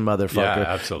fly as a motherfucker.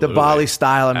 Yeah, absolutely. The Bali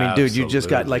style. I mean, dude, you just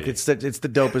got like, it's the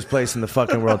dopest place in the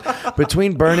fucking world.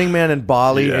 Between Burning Man and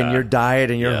Bali and your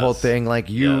diet and your whole thing, like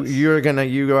you're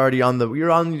already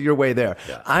you're on your way there.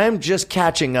 Yeah. I am just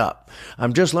catching up.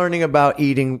 I'm just learning about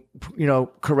eating,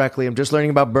 correctly. I'm just learning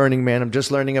about Burning Man. I'm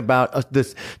just learning about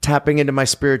this tapping into my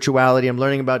spirituality. I'm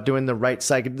learning about doing the right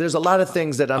cycle. There's a lot of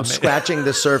things that I'm scratching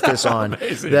the surface on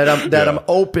that I'm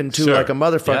open to like a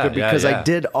motherfucker because I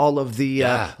did all of the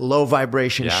low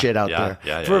vibration shit out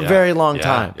there for a very long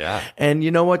time. Yeah. And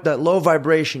you know what? That low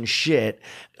vibration shit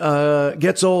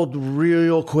gets old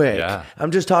real quick. Yeah.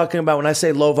 I'm just talking about, when I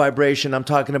say low vibration, I'm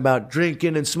talking about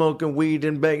drinking and smoking weed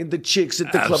and banging the chicks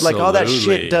at the club. Like all that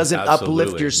shit doesn't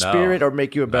uplift your spirit or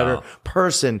make you a better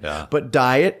person. Yeah. But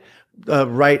diet,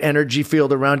 right energy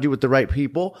field around you with the right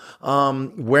people,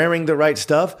 wearing the right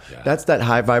stuff. Yeah. That's that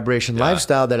high vibration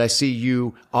lifestyle that I see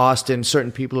you, Austin,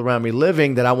 certain people around me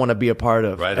living that I want to be a part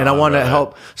of. I want to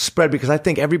help spread, because I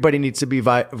think everybody needs to be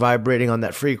vibrating on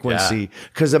that frequency.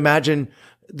 Because imagine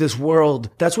this world,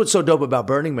 that's what's so dope about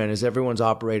Burning Man, is everyone's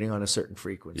operating on a certain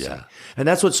frequency. Yeah. And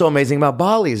that's what's so amazing about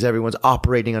Bali, is everyone's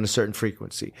operating on a certain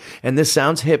frequency. And this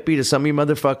sounds hippie to some of you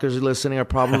motherfuckers who are listening, are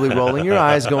probably rolling your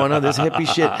eyes going, oh, this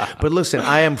hippie shit. But listen,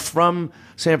 I am from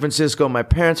San Francisco. My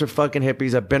parents are fucking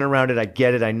hippies. I've been around it. I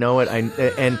get it. I know it.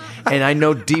 And I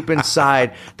know deep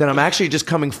inside that I'm actually just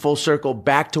coming full circle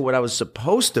back to what I was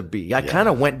supposed to be. I kind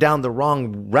of went down the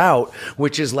wrong route,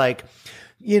 which is like,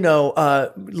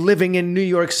 living in New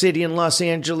York City and Los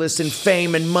Angeles and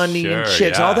fame and money and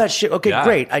chicks, all that shit. Okay,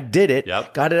 great. I did it.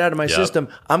 Yep. Got it out of my system.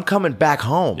 I'm coming back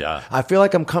home. Yeah. I feel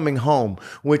like I'm coming home,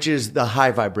 which is the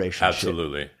high vibration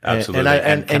Absolutely. shit. Absolutely.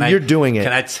 And you're doing it.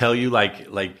 Can I tell you, like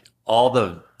all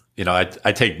the,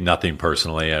 I take nothing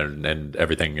personally, and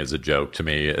everything is a joke to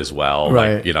me as well.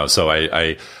 Right. Like, so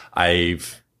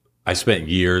I spent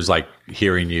years like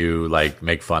hearing you like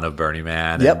make fun of Burning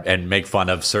Man and make fun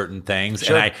of certain things.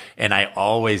 Sure. And I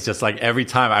always just like, every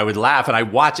time I would laugh, and I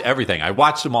watch everything. I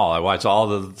watched them all. I watched all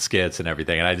the skits and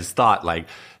everything. And I just thought like,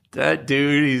 that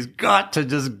dude, he's got to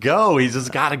just go. He's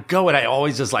just got to go. And I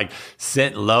always just like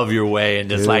sent love your way and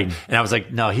just and I was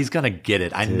like, no, he's going to get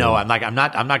it. I know. I'm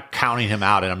not counting him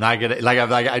out, and I'm not going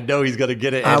to I know he's going to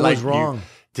get it. And I was wrong.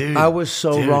 Dude, I was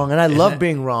so wrong, and I love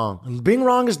being wrong. Being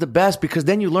wrong is the best because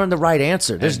then you learn the right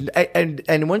answer.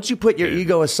 And once you put your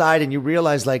ego aside and you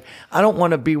realize, like, I don't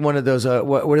want to be one of those.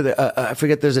 What are they? I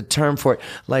forget. There's a term for it.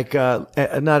 Like, not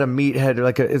a meathead.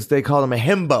 Like, they call them a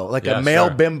himbo. Like a male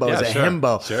bimbo is a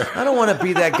himbo. Sure. I don't want to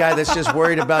be that guy that's just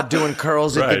worried about doing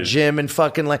curls at the gym and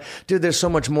fucking like, dude. There's so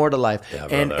much more to life. Yeah,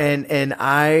 and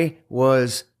I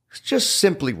was just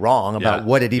simply wrong about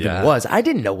what it even was. I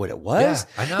didn't know what it was.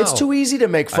 Yeah, I know. It's too easy to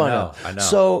make fun of. I know.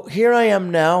 So here I am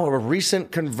now, a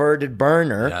recent converted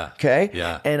burner. Yeah. Okay.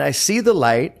 Yeah. And I see the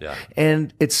light. Yeah.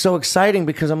 And it's so exciting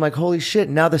because I'm like, holy shit,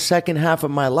 now the second half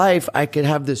of my life, I could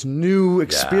have this new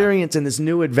experience and this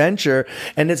new adventure.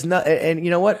 And it's not, and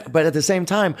you know what? But at the same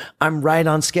time, I'm right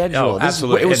on schedule. Oh,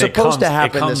 absolutely. It was supposed to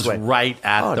happen this way. It comes right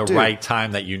at the right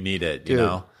time that you need it, you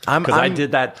know? Because I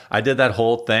did that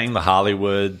whole thing, the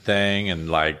Hollywood thing, and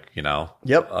like, you know.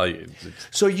 Yep.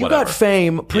 So you got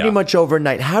fame pretty much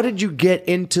overnight. How did you get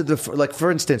into like, for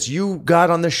instance, you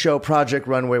got on the show Project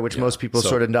Runway, which most people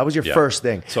sort of know. That was your first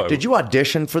thing. So did you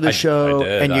audition for the show? I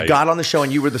did. And you got on the show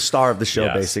and you were the star of the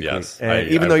show, basically. Yes. And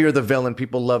even though you're the villain,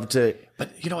 people love to.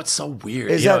 But you know, it's so weird.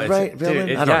 Is that right, villain?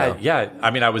 Dude, I don't know. Yeah. I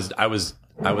mean, I was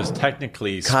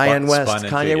technically Cayenne West. spun into,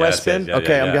 Cayenne West spin? Yeah,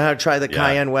 okay, I'm going to have to try the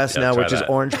Cayenne West now, which is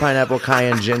orange pineapple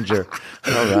cayenne ginger.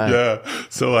 All right. Yeah.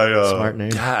 So smart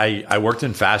name. Yeah, I worked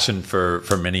in fashion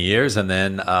for many years, and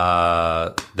then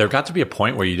there got to be a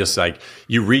point where you just like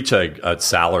you reach a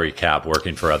salary cap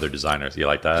working for other designers. You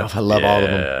like that? I love all of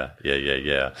them.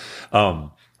 Yeah.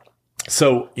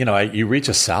 So, you know, you reach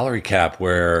a salary cap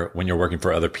when you're working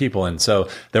for other people. And so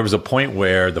there was a point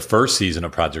where the first season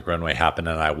of Project Runway happened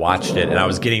and I watched it and I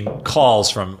was getting calls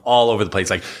from all over the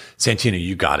place. Like, Santino,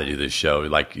 you got to do this show.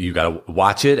 Like, you got to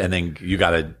watch it and then you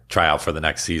got to try out for the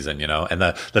next season, you know? And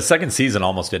the second season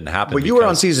almost didn't happen. Well, you were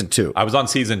on season 2. I was on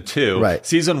season 2. Right.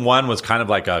 Season 1 was kind of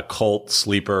like a cult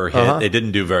sleeper hit. It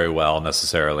didn't do very well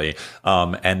necessarily.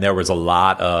 And there was a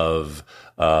lot of,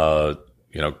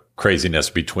 craziness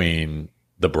between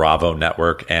the Bravo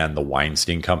network and the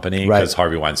Weinstein Company because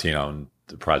Harvey Weinstein owned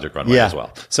the Project Runway as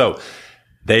well. So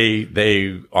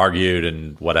they argued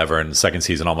and whatever, and the second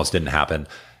season almost didn't happen.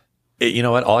 You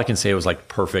know what? All I can say was like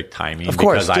perfect timing. Of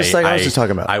course, just like I was just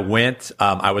talking about. I went.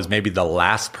 I was maybe the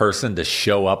last person to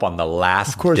show up on the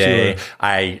last day.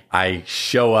 I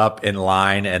show up in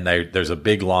line, and there's a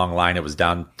big long line. It was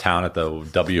downtown at the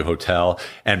W Hotel,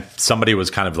 and somebody was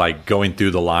kind of like going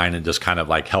through the line and just kind of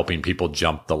like helping people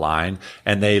jump the line.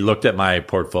 And they looked at my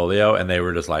portfolio, and they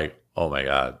were just like, "Oh my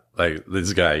god!" Like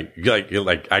this guy,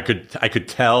 like I could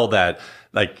tell that,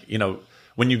 like, you know.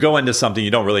 When you go into something, you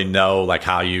don't really know like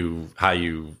how you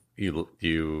rate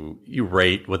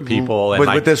with people.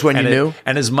 And with this one, you knew.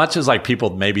 And as much as like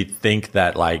people maybe think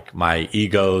that like my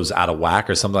ego's out of whack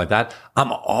or something like that,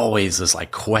 I'm always just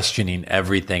like questioning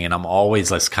everything, and I'm always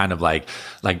just kind of like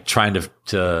trying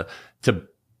to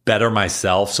better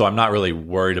myself. So I'm not really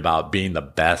worried about being the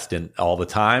best in all the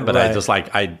time, but I just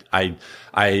like I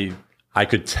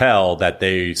could tell that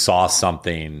they saw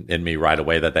something in me right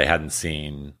away that they hadn't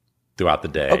seen throughout the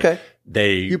day. Okay.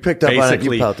 You picked up on it,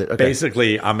 you felt it. Okay.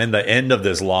 Basically, I'm in the end of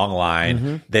this long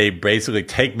line. They basically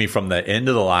take me from the end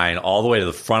of the line all the way to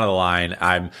the front of the line.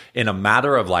 I'm in a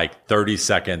matter of like 30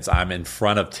 seconds, I'm in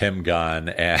front of Tim Gunn.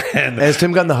 And is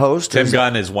Tim Gunn the host? Tim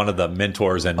Gunn is one of the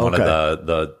mentors and one of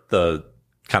the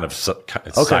kind of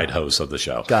side hosts of the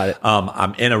show. Got it.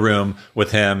 I'm in a room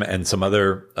with him and some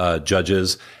other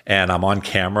judges, and I'm on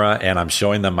camera and I'm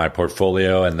showing them my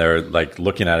portfolio, and they're like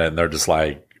looking at it and they're just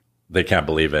like, they can't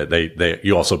believe it.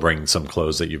 You also bring some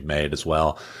clothes that you've made as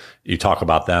well. You talk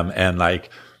about them, and like,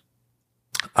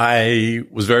 I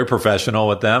was very professional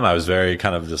with them. I was very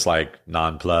kind of just like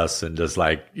nonplussed and just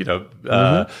like,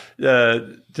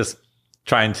 just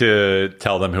trying to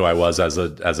tell them who I was as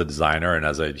a designer and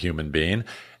as a human being.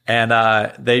 And,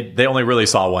 they only really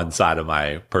saw one side of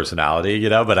my personality, you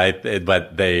know, but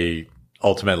they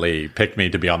ultimately picked me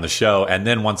to be on the show. And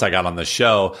then once I got on the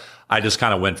show, I just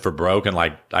kind of went for broke, and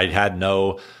like I had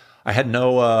no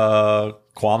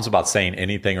qualms about saying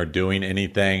anything or doing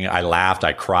anything. I laughed,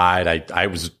 I cried, I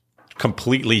was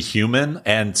completely human.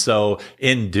 And so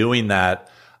in doing that,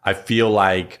 I feel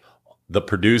like the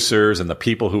producers and the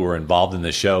people who were involved in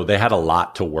the show, they had a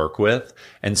lot to work with.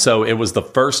 And so it was the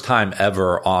first time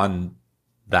ever on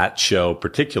that show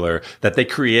particular that they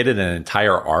created an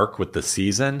entire arc with the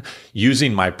season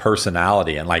using my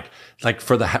personality. And like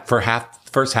for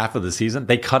first half of the season,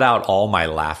 they cut out all my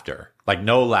laughter, like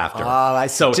no laughter. I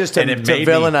see. So just to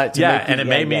villainize. And it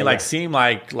made me like seem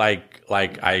like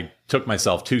I took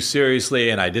myself too seriously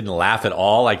and I didn't laugh at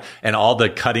all. Like, and all the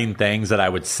cutting things that I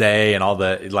would say and all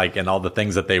the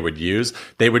things that they would use,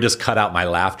 they would just cut out my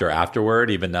laughter afterward,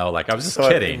 even though like I was just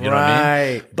kidding, you know what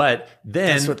I mean? But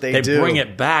then That's what they bring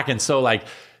it back. And so like,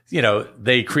 you know,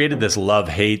 they created this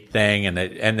love-hate thing and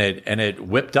it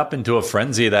whipped up into a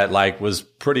frenzy that like was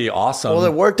pretty awesome. Well,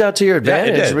 it worked out to your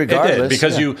advantage regardless. It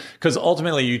did, because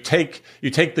ultimately you take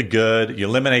the good, you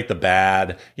eliminate the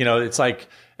bad, you know, it's like,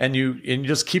 and you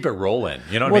just keep it rolling.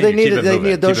 You know what I mean? They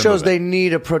need those shows. They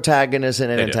need a protagonist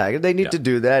and an antagonist. They need to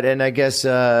do that. And I guess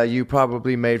you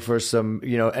probably made for some,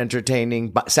 you know,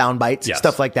 entertaining sound bites,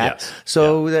 stuff like that. Yes.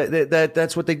 So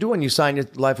that's what they do when you sign your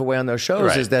life away on those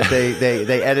shows, is that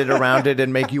they edit around it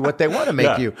and make you what they want to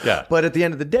make you. Yeah. But at the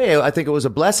end of the day, I think it was a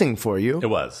blessing for you. It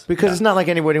was, because it's not like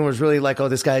anybody was really like, oh,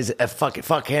 this guy's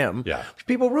fuck him. Yeah.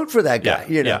 People root for that guy.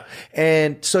 You know. Yeah.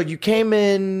 And so you came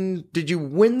in. Did you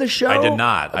win the show? I did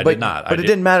not. I did not. But it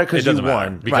didn't matter because you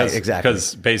won. Because, right, exactly.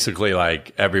 Because basically,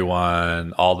 like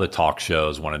everyone, all the talk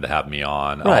shows wanted to have me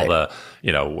on. Right. All the,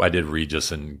 you know, I did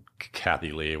Regis and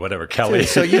Kathy Lee, whatever, Kelly.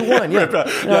 So you won, yeah.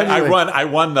 I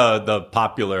won the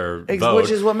popular vote,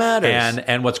 which is what matters.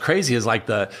 And what's crazy is like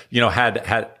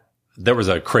there was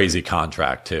a crazy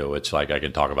contract too, which like I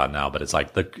can talk about now, but it's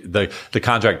like the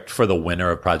contract for the winner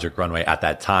of Project Runway at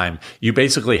that time, you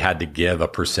basically had to give a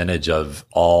percentage of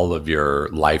all of your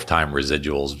lifetime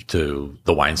residuals to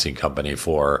the Weinstein Company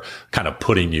for kind of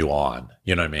putting you on.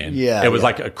 You know what I mean? Yeah. It was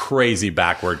like a crazy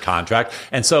backward contract.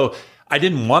 And so I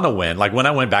didn't want to win. Like when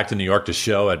I went back to New York to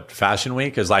show at Fashion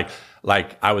Week, is like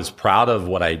I was proud of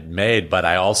what I made, but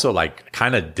I also like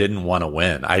kind of didn't want to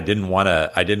win. I didn't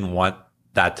want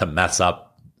that to mess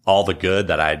up all the good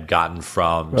that I'd gotten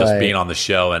from just being on the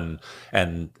show and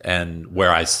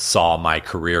where I saw my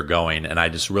career going. And I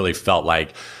just really felt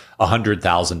like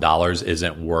 $100,000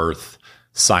 isn't worth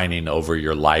signing over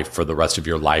your life for the rest of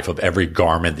your life of every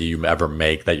garment that you ever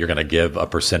make that you're going to give a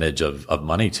percentage of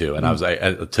money to. And I was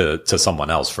to someone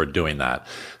else for doing that.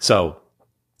 So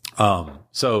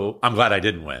I'm glad I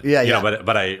didn't win. Yeah, you yeah. know,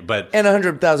 but and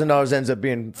 $100,000 ends up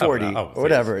being 40 or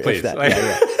whatever. Please. If that.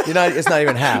 Yeah. It's not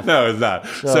even half. No, it's not.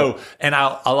 So, and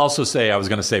I'll also say, I was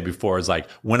going to say before, is like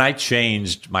when I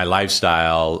changed my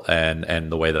lifestyle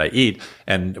and the way that I eat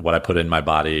and what I put in my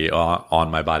body,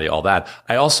 on my body, all that,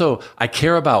 I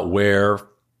care about where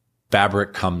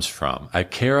fabric comes from. I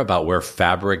care about where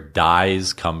fabric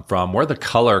dyes come from, where the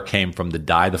color came from, the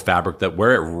dye, the fabric, that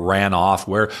where it ran off,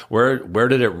 what river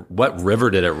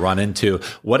did it run into?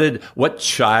 What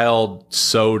child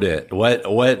sewed it?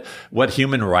 What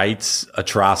human rights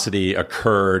atrocity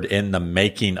occurred in the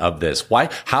making of this?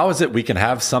 How is it we can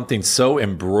have something so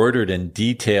embroidered and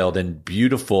detailed and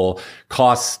beautiful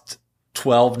cost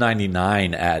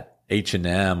 $12.99 at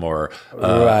H&M or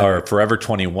Forever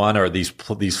 21 or these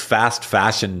fast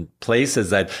fashion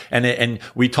places and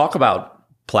we talk about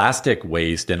plastic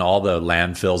waste and all the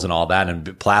landfills and all that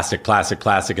and plastic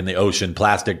in the ocean,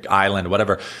 plastic island,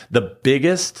 whatever. The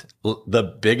biggest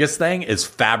thing is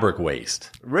fabric waste.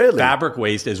 Really? Fabric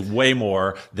waste is way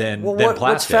more than plastic.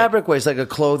 What's fabric waste? Like a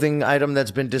clothing item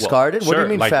that's been discarded? What do you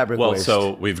mean fabric waste?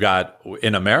 So we've got,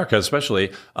 in America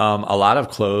especially, a lot of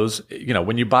clothes, you know,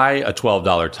 when you buy a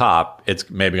 $12 top, it's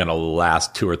maybe going to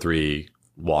last 2 or 3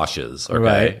 washes, okay,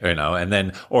 right. You know, and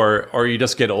then or you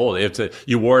just get old.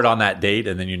 You wore it on that date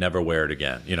and then you never wear it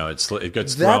again. You know, it gets thrown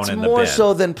in the bin. That's more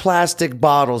so than plastic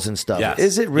bottles and stuff. Yes.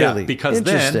 Is it really?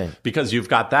 Yeah, because you've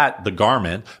got the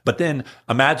garment, but then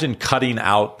imagine cutting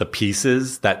out the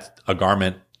pieces that a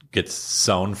garment gets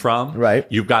sewn from. Right.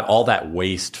 You've got all that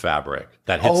waste fabric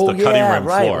that hits the cutting room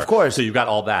floor. Of course. So you've got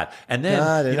all that, and then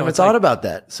I never thought about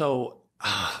that. So.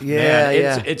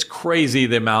 It's crazy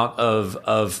the amount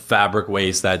of fabric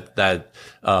waste that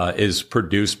is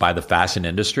produced by the fashion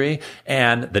industry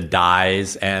and the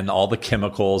dyes and all the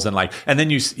chemicals and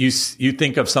then you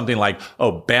think of something like,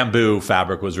 oh, bamboo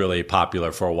fabric was really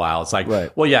popular for a while. It's like,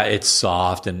 well, yeah, it's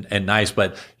soft and nice,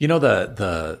 but you know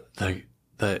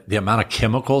the amount of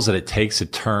chemicals that it takes to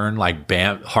turn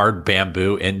hard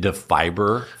bamboo into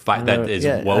fiber that is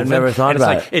woven. I've never thought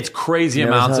about it. It's crazy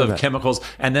amounts of chemicals.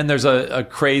 And then there's a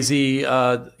crazy,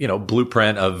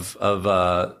 blueprint of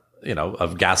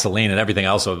gasoline and everything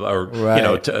else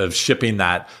of shipping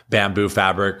that bamboo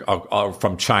fabric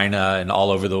from China and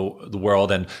all over the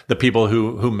world. And the people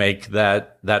who make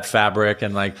that that fabric,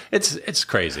 and like it's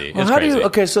crazy. Well, it's how crazy. do you?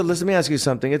 Okay, so let me ask you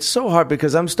something. It's so hard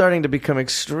because I'm starting to become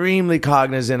extremely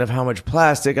cognizant of how much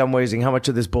plastic I'm wasting, how much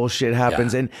of this bullshit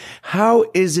happens, and how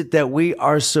is it that we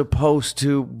are supposed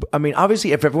to? I mean,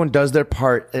 obviously, if everyone does their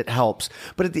part, it helps.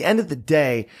 But at the end of the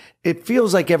day, it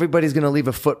feels like everybody's going to leave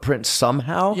a footprint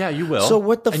somehow. Yeah, you will. So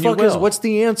what the And fuck you is? will. What's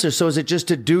the answer? So is it just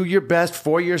to do your best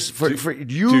for you?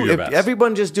 Do your If best.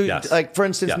 everyone just do Yes. like, for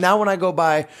instance, Yes. now when I go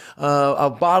buy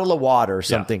a bottle of water or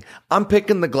something, I'm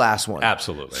picking the glass one.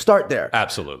 Absolutely. Start there.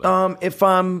 Absolutely. If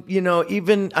I'm,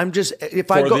 even I'm just if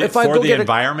for I go the get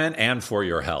environment and for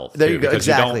your health. There too, you go. because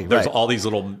Exactly, there's right. all these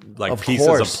little like Of pieces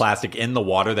of course. plastic in the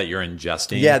water that you're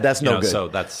ingesting. Yeah, that's no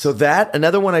good. So that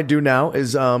another one I do now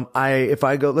is if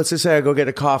I go, let's just say I go get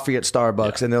a coffee at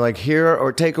Starbucks and they're like here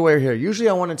or take away or here. Usually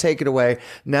I want to take it away.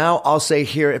 Now I'll say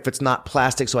here if it's not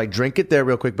plastic, so I drink it there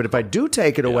real quick. But if I do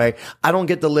take it away, I don't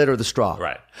get the lid or the straw.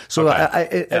 Right. So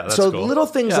Okay. That's so cool. little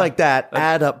things Yeah. like that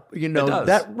add up. does.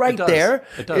 That right It does. there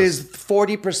It does. is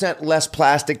 40% less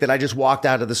plastic that I just walked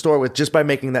out of the store with just by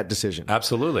making that decision.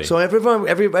 Absolutely. So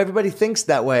everybody thinks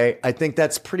that way. I think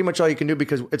that's pretty much all you can do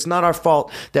because it's not our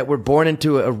fault that we're born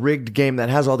into a rigged game that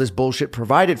has all this bullshit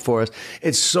provided for us.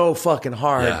 It's so fucking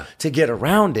hard to get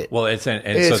around it. Well, it's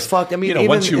fucked. I mean,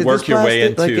 once even you work this your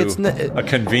way plastic, into like, it's a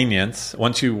convenience,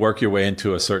 once you work your way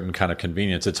into a certain kind of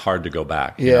convenience, it's hard to go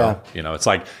back. Yeah.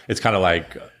 It's kind of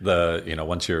like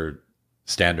once your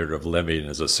standard of living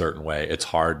is a certain way, it's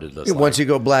hard to just once you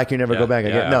go black, you never go back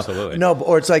again. yeah, No, absolutely. no,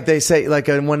 or it's like they say, like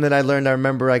one that I learned. I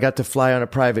remember I got to fly on a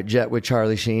private jet with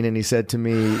Charlie Sheen, and he said to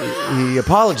me, he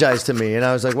apologized to me, and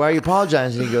I was like, "Why are you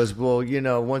apologizing?" And he goes, "Well,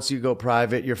 once you go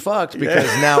private, you're fucked because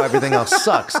now everything else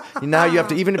sucks. Now you have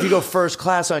to, even if you go first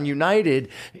class on United,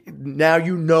 now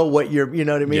you know what you're, you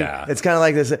know what I mean? Yeah. It's kind of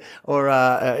like this, or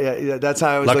that's how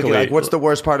I was looking. Like, what's the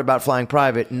worst part about flying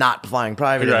private? Not flying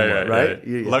private anymore, right?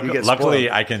 You get Luckily, spoiled.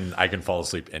 I can fall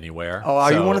asleep anywhere. Oh,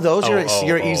 are you one of those? You're an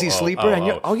oh, easy oh, sleeper, oh, and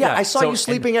you. Oh yeah, I saw you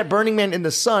sleeping at Burning Man in the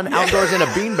sun, outdoors in a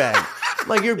beanbag,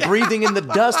 like you're breathing in the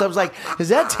dust. I was like, "Is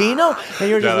that Tino?" And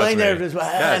you're just laying there,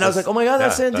 and I was like, "Oh my god,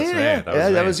 that's Santino!"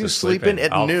 That was you sleeping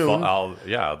at noon. I'll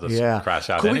just crash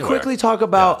out. Could we quickly talk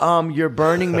about your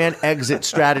Burning Man exit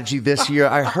strategy this year?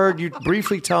 I heard you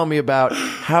briefly tell me about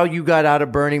how you got out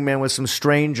of Burning Man with some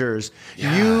strangers.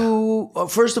 You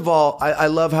first of all, I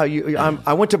love how you.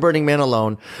 I went to Burning Man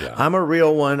alone. Yeah. I'm a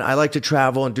real one. I like to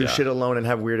travel and do shit alone and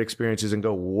have weird experiences and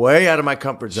go way out of my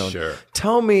comfort zone. Sure.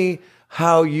 Tell me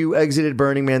how you exited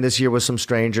Burning Man this year with some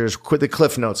strangers. The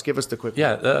cliff notes. Give us the quick.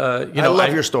 Yeah, I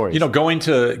love your stories.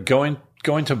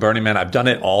 Going to Burning Man, I've done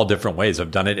it all different ways. I've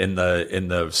done it in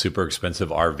the super expensive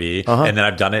RV, and then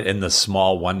I've done it in the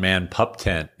small one-man pup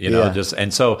tent.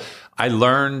 And so I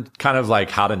learned kind of like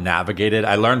how to navigate it.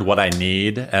 I learned what I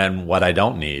need and what I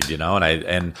don't need.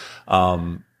 And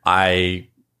I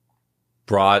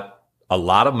brought a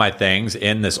lot of my things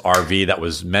in this RV that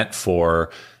was meant for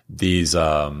these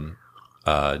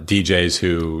DJs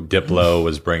who Diplo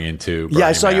was bringing to Burning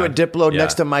I saw Man. you at Diplo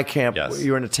next to my camp. Yes.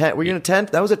 You were in a tent. Were you in a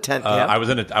tent? That was a tent camp. I was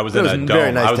in a very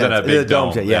dome. nice I was in a tent. big The dome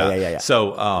dome. tent. Yeah.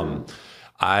 So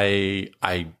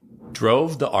I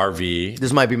drove the RV.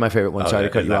 This might be my favorite one. Sorry to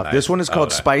cut you off. nice? This one is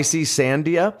called Spicy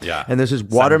Sandia. Yeah. And this is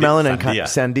watermelon and Sandia.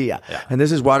 Sandia. Yeah. And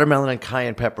this is watermelon and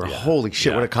cayenne pepper. Holy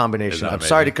shit, what a combination. Isn't that I'm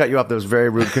sorry to amazing? cut you off. That was very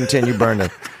rude. Continue, Burning.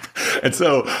 And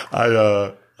so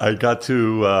I got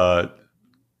to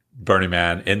Burning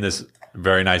Man in this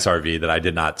very nice RV that I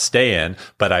did not stay in,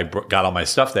 but I got all my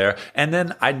stuff there. And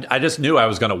then I just knew I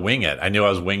was going to wing it. I knew I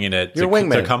was winging it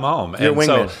to come home. You're and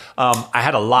so wingman. I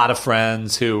had a lot of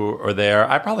friends who were there.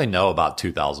 I probably know about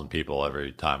 2,000 people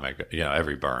every time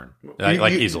every burn,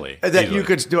 easily. You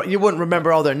could do. You wouldn't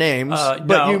remember all their names, but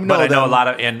no, you know but I them. know a lot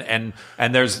of and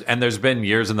there's been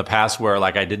years in the past where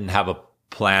like I didn't have a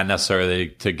plan necessarily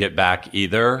to get back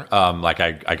either. Like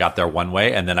I got there one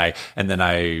way and then I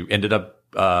ended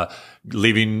up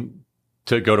leaving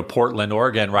to go to Portland,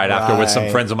 Oregon after with some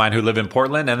friends of mine who live in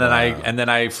Portland. And then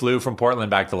I flew from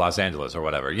Portland back to Los Angeles or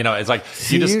whatever. It's like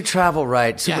you travel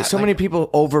right. So many people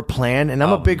overplan, and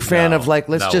I'm a big fan of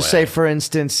let's just say, for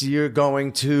instance, you're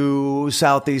going to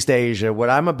Southeast Asia.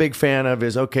 What I'm a big fan of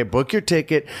is, okay, book your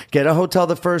ticket, get a hotel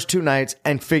the first 2 nights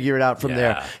and figure it out from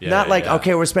there. Not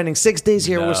okay, we're spending 6 days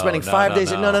here. We're spending 5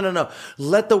 days. No.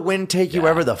 Let the wind take you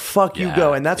wherever the fuck you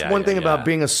go. And that's one thing about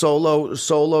being a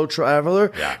solo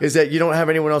traveler is that you don't don't have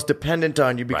anyone else dependent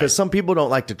on you because some people don't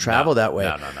like to travel that way.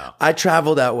 No. I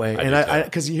travel that way.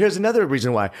 Because here's another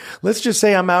reason why. Let's just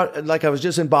say I'm out, like I was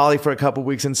just in Bali for a couple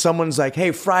weeks and someone's like,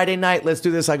 hey, Friday night, let's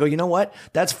do this. I go, you know what?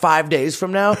 That's 5 days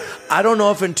from now. I don't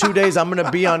know if in 2 days I'm going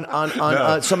to be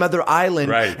on some other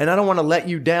island and I don't want to let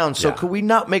you down. So could we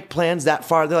not make plans that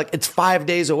far? They're like, it's 5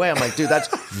 days away. I'm like, dude, that's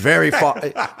very far.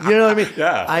 You know what I mean?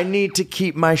 Yeah. I need to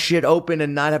keep my shit open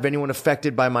and not have anyone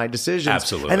affected by my decisions.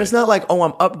 Absolutely. And it's not like, oh,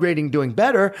 I'm upgrading, doing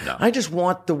better. No. I just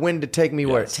want the wind to take me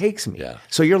where it takes me. Yeah.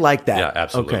 So you're like that. Yeah,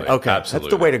 absolutely. Okay. Absolutely.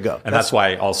 That's the way to go. And that's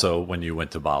why also when you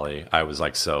went to Bali, I was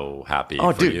like so happy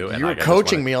for dude, you. And you were like,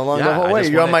 coaching me along the whole way.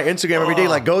 You're on my Instagram every day,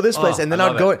 like, go this place. And then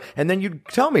I'd go, and then you'd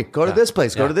tell me, go to this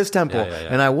place, go to this temple.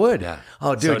 And I would. Yeah.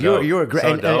 Oh, dude, so you were great.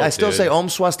 So and I still say Om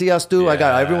Swastiastu. I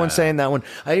got everyone saying that one.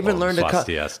 I even learned Om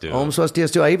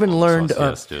Swastiastu. I even learned,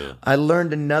 I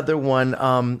learned another one.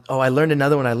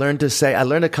 I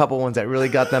learned a couple ones that really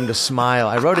got them to smile.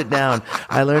 I wrote it down.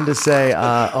 I learned to say,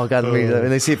 let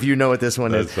me see if you know what this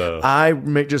one is. I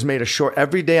just made a short,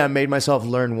 every day I made myself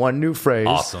learn one new phrase.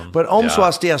 Awesome. But Om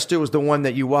Swastiastu was the one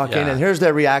that you walk in and here's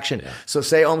their reaction. So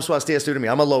say Om Swastiastu to me.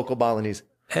 I'm a local Balinese.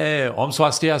 Hey, Om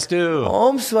Swastiastu.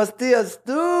 Om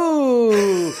Swastiastu.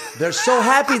 They're so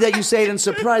happy that you say it and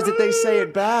surprised that they say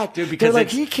it back. Dude, because they're like,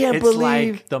 he can't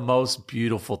believe. It's like the most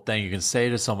beautiful thing you can say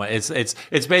to someone. It's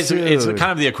basically, it's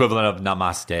kind of the equivalent of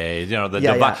namaste. You know,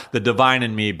 the divine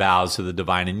in me bows to the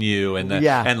divine in you. And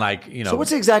like, you know. So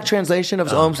what's the exact translation of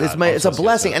Om? It's a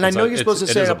blessing. And I know you're supposed to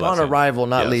say it upon arrival,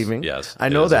 not leaving. Yes. I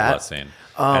know that.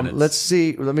 Let's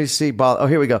see. Let me see. Oh,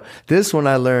 here we go. This one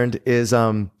I learned is,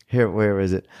 here, where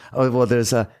is it? Oh, well,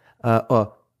 there's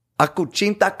Aku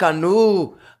cinta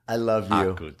kanu. I love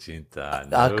you. Aku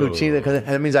cinta. Aku cinta, because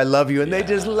that means I love you. And they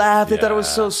just laughed. They thought it was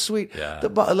so sweet. Yeah.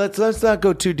 Let's not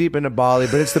go too deep into Bali,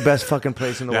 but it's the best fucking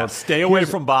place in the world. Stay away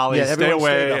from Bali. Stay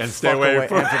away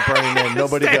from Burning Man.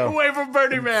 Nobody stay go. Stay away from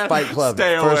Burning Man. Fight Club.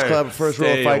 Stay away. First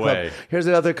rule of Fight Club. Here's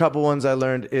the other couple ones I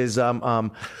learned is Selamat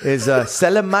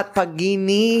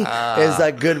Pagini is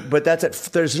good, but that's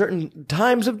there's certain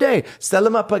times of day.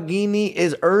 Selamat Pagini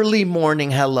is early morning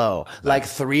hello, like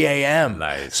 3 a.m.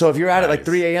 Nice. So if you're at it like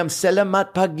 3 a.m.,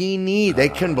 Selamat Pagini. They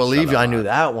couldn't believe I knew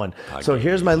that one. Pagini. So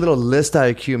here's my little list I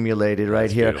accumulated right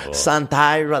here. Beautiful.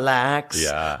 Santai, relax.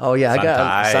 Yeah. Oh yeah, I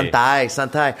got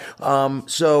Santai.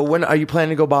 So when are you planning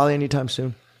to go Bali anytime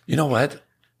soon? You know what?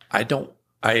 I don't.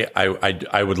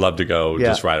 I would love to go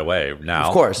just right away now.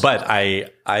 Of course. But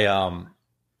I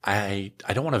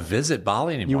don't want to visit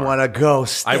Bali anymore. You want to go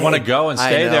stay. I want to go and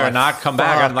stay there and not come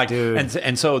back. I'm like, dude.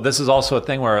 And so this is also a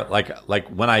thing where like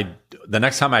when the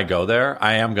next time I go there,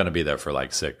 I am going to be there for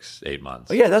like 6-8 months.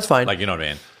 Oh, yeah, that's fine. Like, you know what I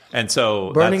mean? And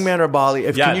so Burning Man or Bali?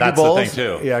 Can you do both? That's the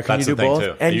thing too. Yeah, can you do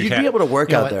both? And you'd be able to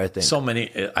work out there, I think. So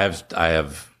many. I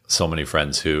have so many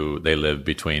friends who they live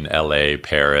between LA,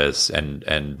 Paris,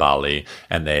 and Bali,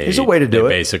 and there's a way to do it.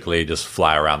 Basically just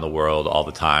fly around the world all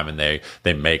the time, and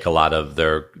they make a lot of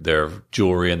their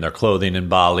jewelry and their clothing in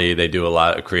Bali. They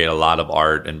create a lot of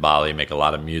art in Bali, make a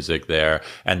lot of music there,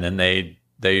 and then they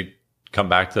come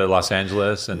back to Los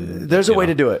Angeles. And there's a way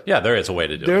to do it. Yeah, there is a way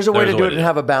to do it. There's a way to do it and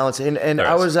have a balance. And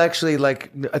I was actually like,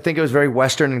 I think it was very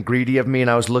Western and greedy of me. And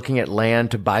I was looking at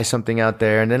land to buy something out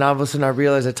there. And then all of a sudden I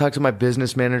realized I talked to my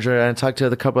business manager and I talked to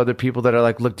a couple other people that are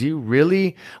like, look, do you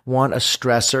really want a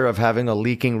stressor of having a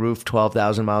leaking roof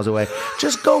 12,000 miles away?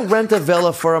 Just go rent a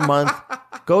villa for a month.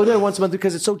 Go there once a month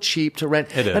because it's so cheap to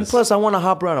rent. It is. And plus I want to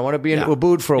hop around. I want to be in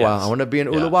Ubud for a while. I want to be in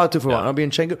Uluwatu for a while. I want to be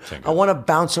in Canggu. I want to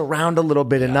bounce around a little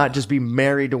bit and not just be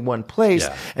married to one place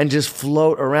and just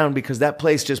float around because that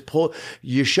place just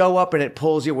you show up and it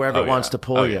pulls you wherever it wants to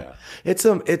pull you. Yeah. It's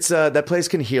that place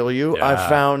can heal you. I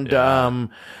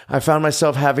found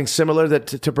myself having similar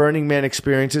to Burning Man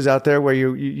experiences out there where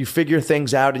you figure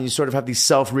things out and you sort of have these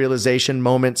self-realization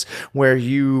moments where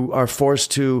you are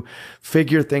forced to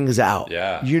figure things out.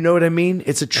 Yeah. You know what I mean?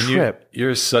 It's a trip.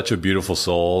 You're such a beautiful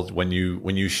soul when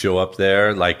you show up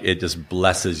there. Like it just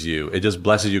blesses you. It just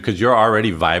blesses you because you're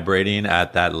already vibrating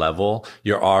at that level.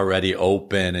 You're already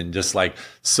open and just like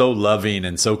so loving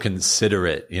and so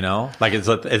considerate. You know, like it's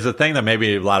a thing that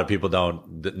maybe a lot of people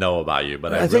don't know about you.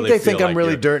 But I think really they think I'm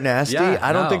really dirt nasty. Yeah,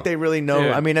 I don't think they really know.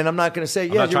 Dude. I mean, and I'm not going to say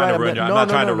I'm not trying to ruin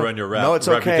your No, it's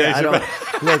okay. I don't.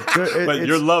 Look, but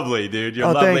you're lovely, dude.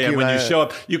 You're lovely, and when you show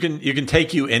up, you can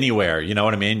take you anywhere. You know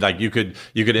what I mean? Like you could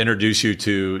introduce you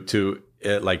to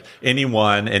like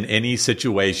anyone in any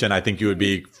situation, I think you would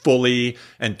be fully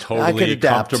and totally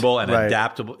adapt. comfortable and Right.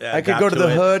 adaptable. I could go to the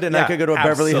hood, and I could go to a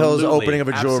Beverly Hills opening of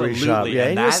a jewelry shop. Yeah,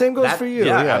 and the same goes for you.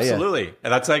 Yeah, Yeah, absolutely.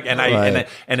 And that's like, Right.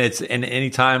 and it's in any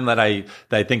time that I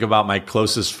think about my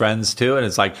closest friends too, and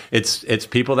it's like it's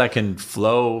people that can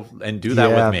flow and do that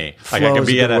Yeah. with me. Like Flow I can is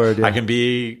be a good word, yeah. I can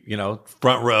be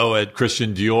front row at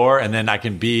Christian Dior, and then I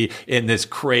can be in this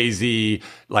crazy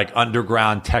like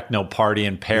underground techno party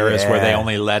in Paris where they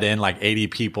only let in like 80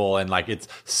 people, and like it's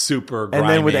super grimy, And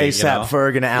then with ASAP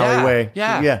Ferg in an alleyway.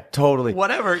 Yeah, totally.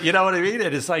 whatever, you know what I mean?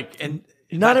 And it's like, and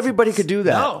Not everybody could do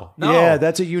that. No. Yeah,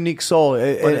 that's a unique soul.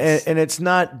 And it's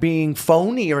not being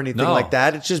phony or anything No. like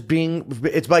that. It's just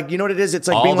it's like, you know what it is? It's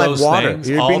like all being like those water. things,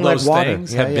 You're all being those like water.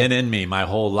 things have been in me my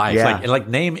whole life. Yeah. Like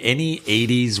name any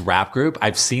 80s rap group.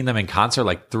 I've seen them in concert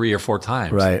like 3 or 4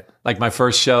 times. Right. Like my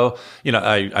first show,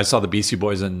 I saw the Beastie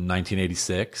Boys in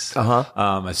 1986.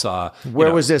 I saw.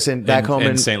 Where was this? Back home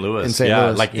in St. Louis? In St.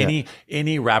 Louis. Like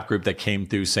any rap group that came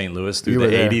through St. Louis through You the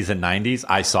were there. 80s and 90s,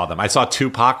 I saw them. I saw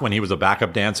Tupac when he was a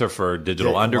backup dancer for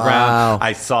Digital Underground. Wow.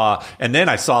 I saw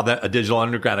a Digital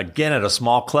Underground again at a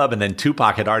small club, and then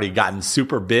Tupac had already gotten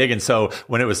super big, and so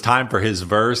when it was time for his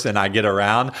verse and I Get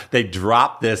Around, they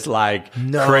dropped this like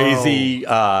crazy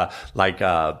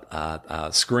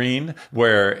screen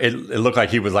where it looked like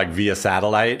he was like via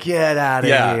satellite. Get out of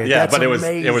here. Yeah, That's but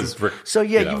amazing. it was. So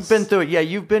you've been through it. Yeah,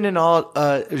 you've been in all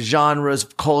genres,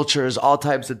 cultures, all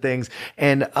types of things.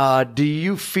 And do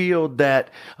you feel that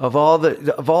of all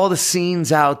the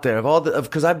scenes out there,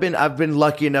 because I've been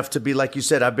lucky enough to be, like you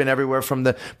said, I've been everywhere from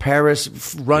the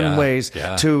Paris runways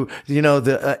to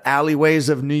the alleyways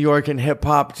of New York and hip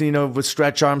hop, with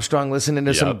Stretch Armstrong listening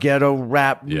to some ghetto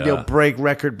rap,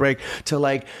 record break to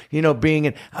like being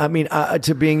in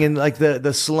to being in like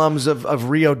the slums of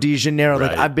Rio de Janeiro.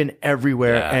 Right. Like I've been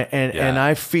everywhere, and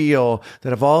I feel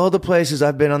that of all the places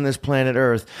I've been on this planet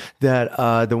Earth,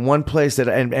 that the one place that,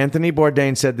 and Anthony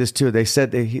Bourdain said this too. They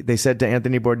said to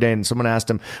Anthony Bourdain, someone asked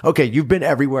him, "Okay, you've been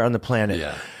everywhere on the planet.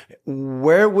 Yeah.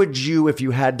 Where would you, if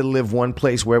you had to live one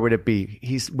place, where would it be?"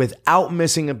 He's, without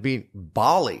missing a beat,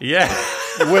 Bali. Yeah.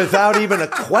 Without even a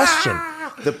question.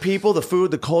 The people, the food,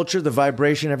 the culture, the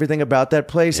vibration, everything about that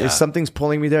place is something's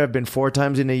pulling me there. I've been 4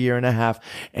 times in a year and a half,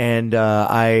 and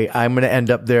I'm going to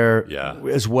end up there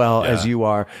as well as you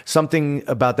are. Something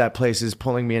about that place is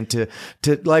pulling me into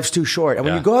life's too short. And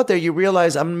when you go out there, you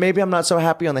realize maybe I'm not so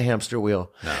happy on the hamster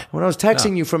wheel. No. When I was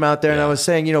texting you from out there, and I was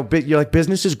saying, you're like,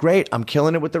 business is great. I'm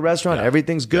killing it with the restaurant.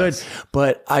 Everything's good,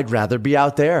 but I'd rather be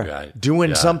out there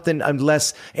doing something. I'm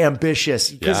less ambitious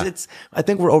because I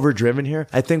think we're overdriven here.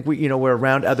 I think we're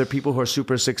around other people who are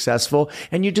super successful,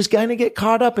 and you just kind of get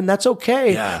caught up, and that's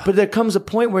okay. Yeah. But there comes a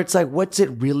point where it's like, what's it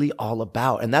really all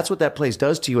about? And that's what that place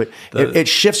does to you. It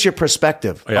shifts your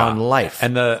perspective on life.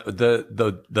 And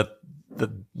the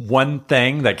one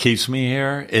thing that keeps me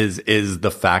here is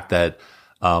the fact that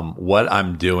what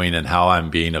I'm doing and how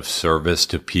I'm being of service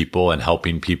to people and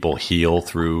helping people heal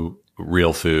through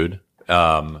real food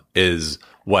is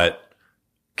what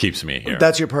keeps me here.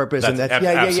 That's your purpose.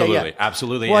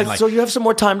 Absolutely. Well, and like, so you have some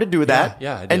more time to do that.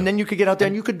 Yeah, I do. And then you could get out there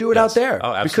and you could do it out there.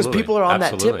 Oh, absolutely. Because people are on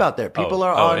that tip out there. People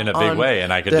are on in a big way.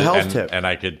 And I could the health tip. And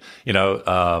I could,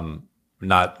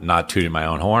 not tooting my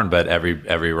own horn, but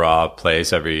every raw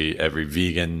place, every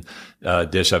vegan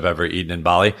dish I've ever eaten in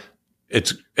Bali,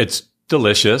 it's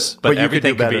delicious, but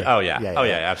everything could be. Oh yeah,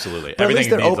 absolutely. But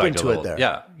everything at least they're open like to it there.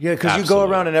 Yeah, because you go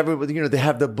around and they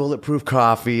have the bulletproof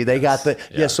coffee. They got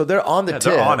the so they're on the tip.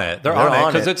 They're on it. They're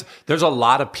on it because there's a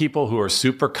lot of people who are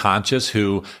super conscious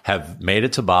who have made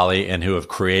it to Bali and who have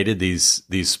created these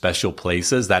special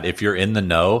places that if you're in the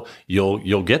know,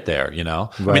 you'll get there. Right.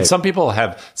 I mean, some people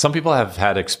have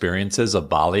had experiences of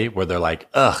Bali where they're like,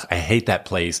 ugh, I hate that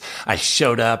place. I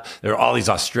showed up, there were all these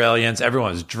Australians,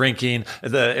 everyone was drinking.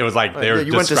 It was like they were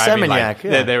describing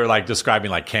they were like describing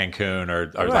like Cancun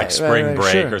or like spring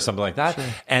break or something like that. Sure.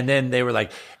 And then they were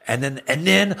like, and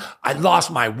then I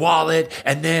lost my wallet,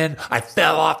 and then I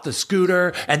fell off the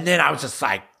scooter, and then I was just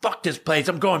like, fuck this place,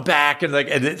 I'm going back. And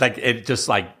it just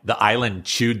like the island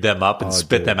chewed them up and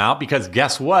spit them out, because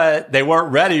guess what? They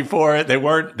weren't ready for it. They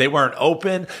weren't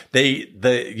open.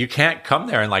 You can't come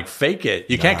there and like fake it.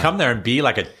 You can't come there and be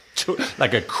like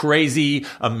a crazy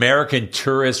American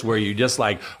tourist where you just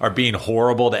like are being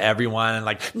horrible to everyone and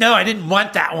like, no, I didn't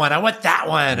want that one. I want that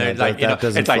one. Yeah, and like,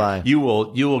 doesn't it's fly. like you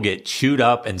will get chewed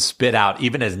up and spit out,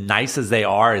 even as nice as they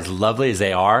are, as lovely as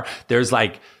they are. There's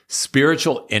like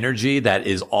spiritual energy that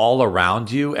is all around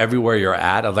you everywhere you're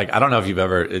at. Like, I don't know if you've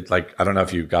ever, I don't know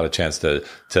if you got a chance to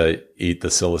eat the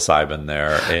psilocybin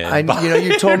there.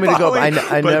 You told me to go,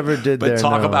 but I never did but there.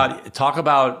 Talk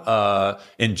about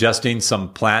ingesting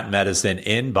some plant medicine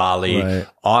in Bali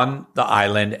on the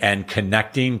island and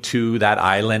connecting to that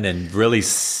island and really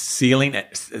seeing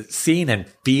and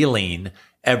feeling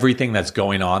everything that's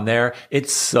going on there.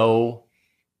 It's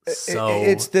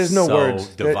there's no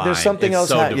words. There's something else.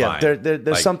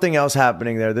 There's something else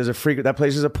happening there. There's that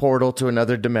place is a portal to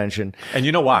another dimension. And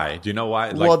you know why? Do you know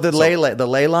why? The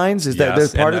ley lines is that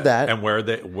there's part of that, and where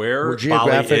Bali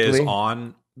is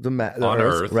on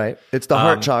Earth, right? It's the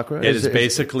heart chakra.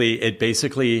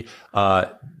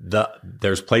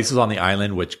 There's places on the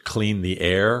island which clean the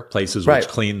air, places which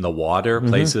clean the water,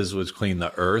 places which clean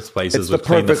the earth, places which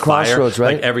clean the fire. Crossroads,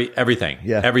 right? Like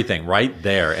everything right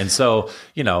there. And so,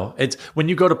 it's when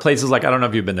you go to places like, I don't know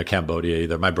if you've been to Cambodia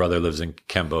either. My brother lives in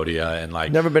Cambodia, and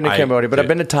never been to Cambodia, but I've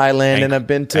been to Thailand and I've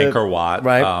been to Angkor Wat,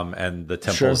 right? And the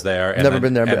temples there. And never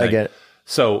been there, but I get it.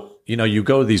 So, you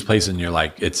go to these places and you're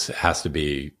like, it has to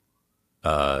be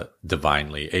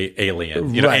divinely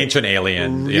alien, ancient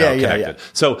alien, connected.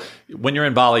 So when you're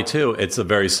in Bali too, it's a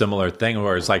very similar thing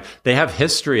where it's like they have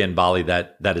history in Bali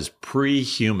that is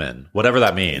pre-human, whatever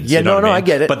that means. Yeah, I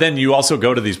get it. But then you also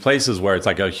go to these places where it's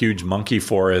like a huge monkey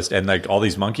forest and like all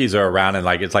these monkeys are around and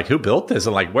like, it's like, who built this?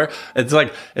 And like, where it's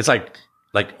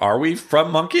like, are we from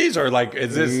monkeys or like,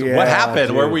 is this what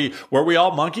happened? Dude. Were we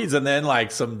all monkeys and then like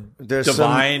some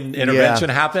divine intervention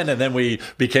happened and then we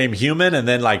became human and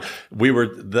then like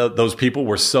those people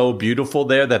were so beautiful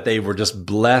there that they were just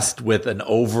blessed with an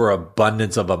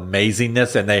overabundance of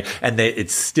amazingness and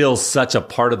it's still such a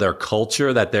part of their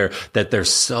culture that they're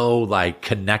so like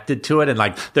connected to it and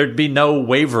like there'd be no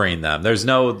wavering them. There's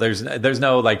no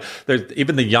like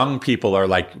even the young people are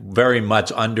like very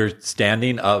much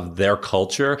understanding of their culture.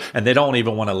 And they don't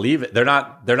even want to leave it. They're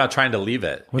not trying to leave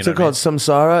it. What's it called?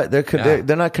 Samsara.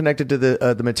 They're not connected to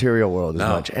the material world as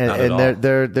much. And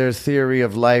their theory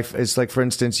of life is like, for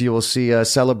instance, you will see a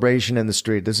celebration in the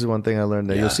street. This is one thing I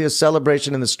learned there. You'll see a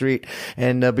celebration in the street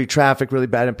and there'll be traffic really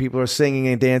bad and people are singing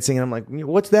and dancing. And I'm like,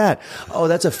 what's that? Oh,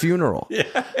 that's a funeral.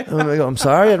 I'm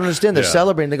sorry. I don't understand. They're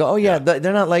celebrating. They go,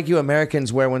 they're not like you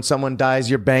Americans where when someone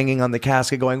dies, you're banging on the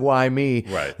casket going, why me?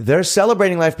 Right. They're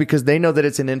celebrating life because they know that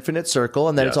it's an infinite circle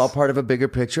and that it's all part of a bigger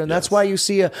picture. And that's why you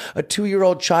see a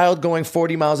 2-year-old child going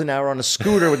 40 miles an hour on a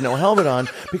scooter with no helmet on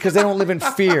because they don't live in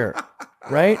fear.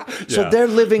 Right? So they're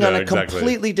living on a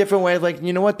completely different way of like,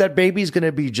 you know what? That baby's going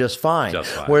to be just fine.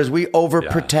 Whereas we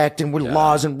overprotect and with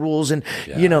laws and rules and,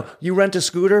 you rent a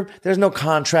scooter, there's no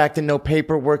contract and no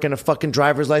paperwork and a fucking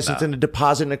driver's license and a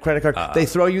deposit and a credit card. They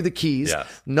throw you the keys.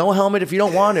 No helmet if you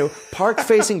don't want to. Park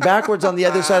facing backwards on the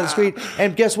other side of the street.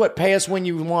 And guess what? Pay us when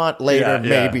you want later,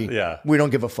 maybe. We don't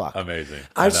give a fuck. Amazing.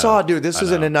 I saw, dude, this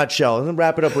is in a nutshell. I'm going to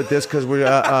wrap it up with this because we're,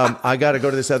 I got to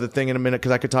go to this other thing in a minute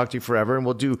because I could talk to you forever and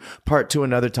we'll do part 2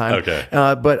 another time. Okay.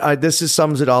 But this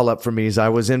sums it all up for me. Is I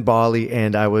was in Bali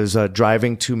and I was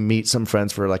driving to meet some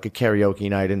friends for like a karaoke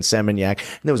night in Seminyak.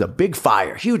 And there was a big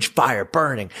fire, huge fire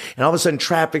burning. And all of a sudden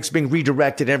traffic's being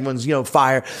redirected. Everyone's,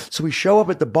 fire. So we show up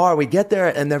at the bar. We get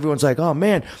there and everyone's like, oh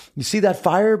man, you see that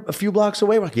fire a few blocks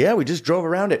away? We're like, yeah, we just drove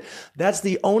around it. That's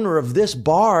the owner of this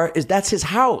bar. That's his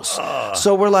house.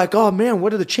 So we're like, oh man,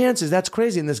 what are the chances? That's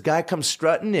crazy. And this guy comes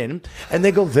strutting in and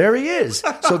they go, there he is.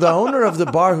 So the owner of the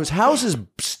bar whose house is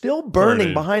still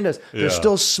burning behind us. There's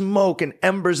still smoke and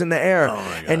embers in the air.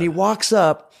 And he walks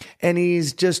up and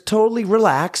he's just totally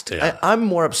relaxed. I'm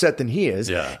more upset than he is.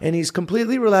 And he's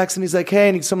completely relaxed and he's like, hey,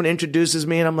 and someone introduces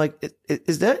me and I'm like,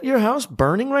 is that your house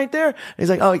burning right there? And he's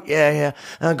like, oh, yeah.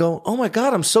 And I go, oh my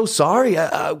God, I'm so sorry.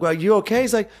 Are you okay?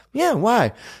 He's like, yeah,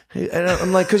 why? And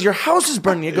I'm like, because your house is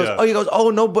burning. He goes, oh,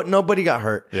 no, but nobody got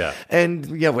hurt. And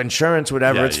insurance,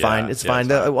 whatever, it's fine. It's fine.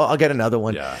 Well, I'll get another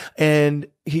one. And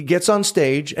he gets on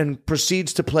stage and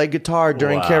proceeds to play guitar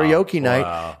during karaoke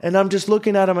night. And I'm just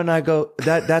looking at him and I go,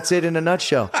 that's it in a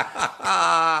nutshell.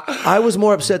 I was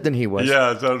more upset than he was.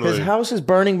 Yeah, totally. His house is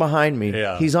burning behind me.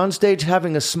 He's on stage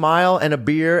having a smile and a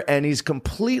beer and he's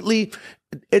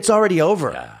it's already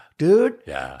over. Dude,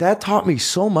 that taught me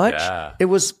so much. It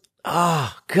was,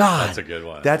 oh God. That's a good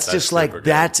one. That's just like, good.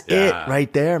 That's it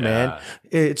right there, man.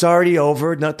 It's already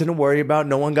over. Nothing to worry about.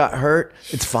 No one got hurt.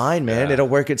 It's fine, man. It'll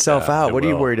work itself out. What are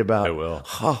you worried about? It will.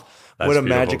 Oh, What a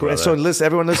magical. brother. So listen,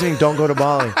 everyone listening, don't go to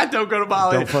Bali. Don't go to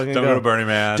Bali. Don't fucking go to Burning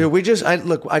Man. Dude,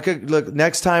 I could look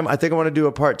next time. I think I want to do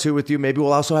a part 2 with you. Maybe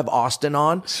we'll also have Austin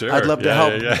on. Sure. I'd love to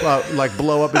help like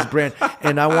blow up his brand.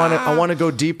 And I want to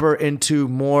go deeper into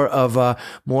more of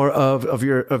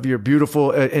your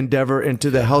beautiful endeavor into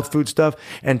the health food stuff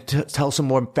and tell some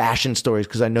more fashion stories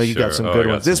because I know you got some good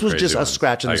ones. This was just a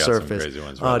scratch on the surface. Crazy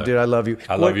ones, oh, dude, I love you.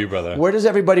 I love you, brother. Where does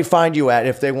everybody find you at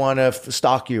if they want to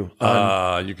stalk you?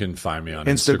 You can find me on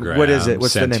Instagram. What is it?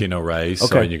 What's the name? Santino Rice.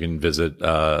 Okay. Or you can visit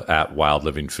at Wild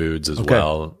Living Foods as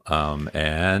well.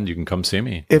 And you can come see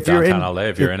me if downtown you're in LA.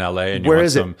 If you're in LA and you where want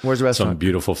is it? Where's the restaurant? some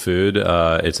beautiful food,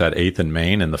 it's at 8th and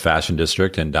Main in the Fashion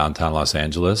District in downtown Los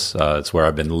Angeles. It's where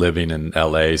I've been living in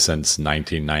LA since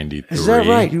 1993. Is that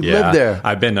right? You lived there?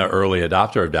 I've been an early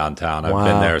adopter of downtown. I've Wow.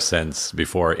 been there since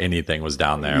before anything was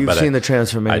down there. You've seen the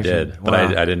transformation. I did, but Wow.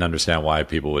 I didn't understand why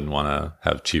people wouldn't want to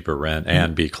have cheaper rent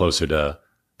and be closer to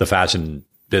the fashion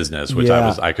business, which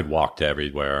I could walk to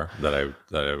everywhere that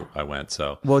I went.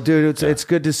 So, well, dude, it's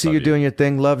good to see you doing your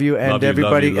thing. Love you, and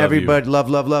everybody,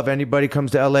 love. Anybody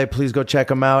comes to LA, please go check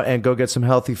them out and go get some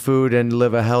healthy food and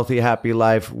live a healthy, happy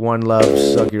life. One love,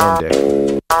 suck your own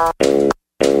dick.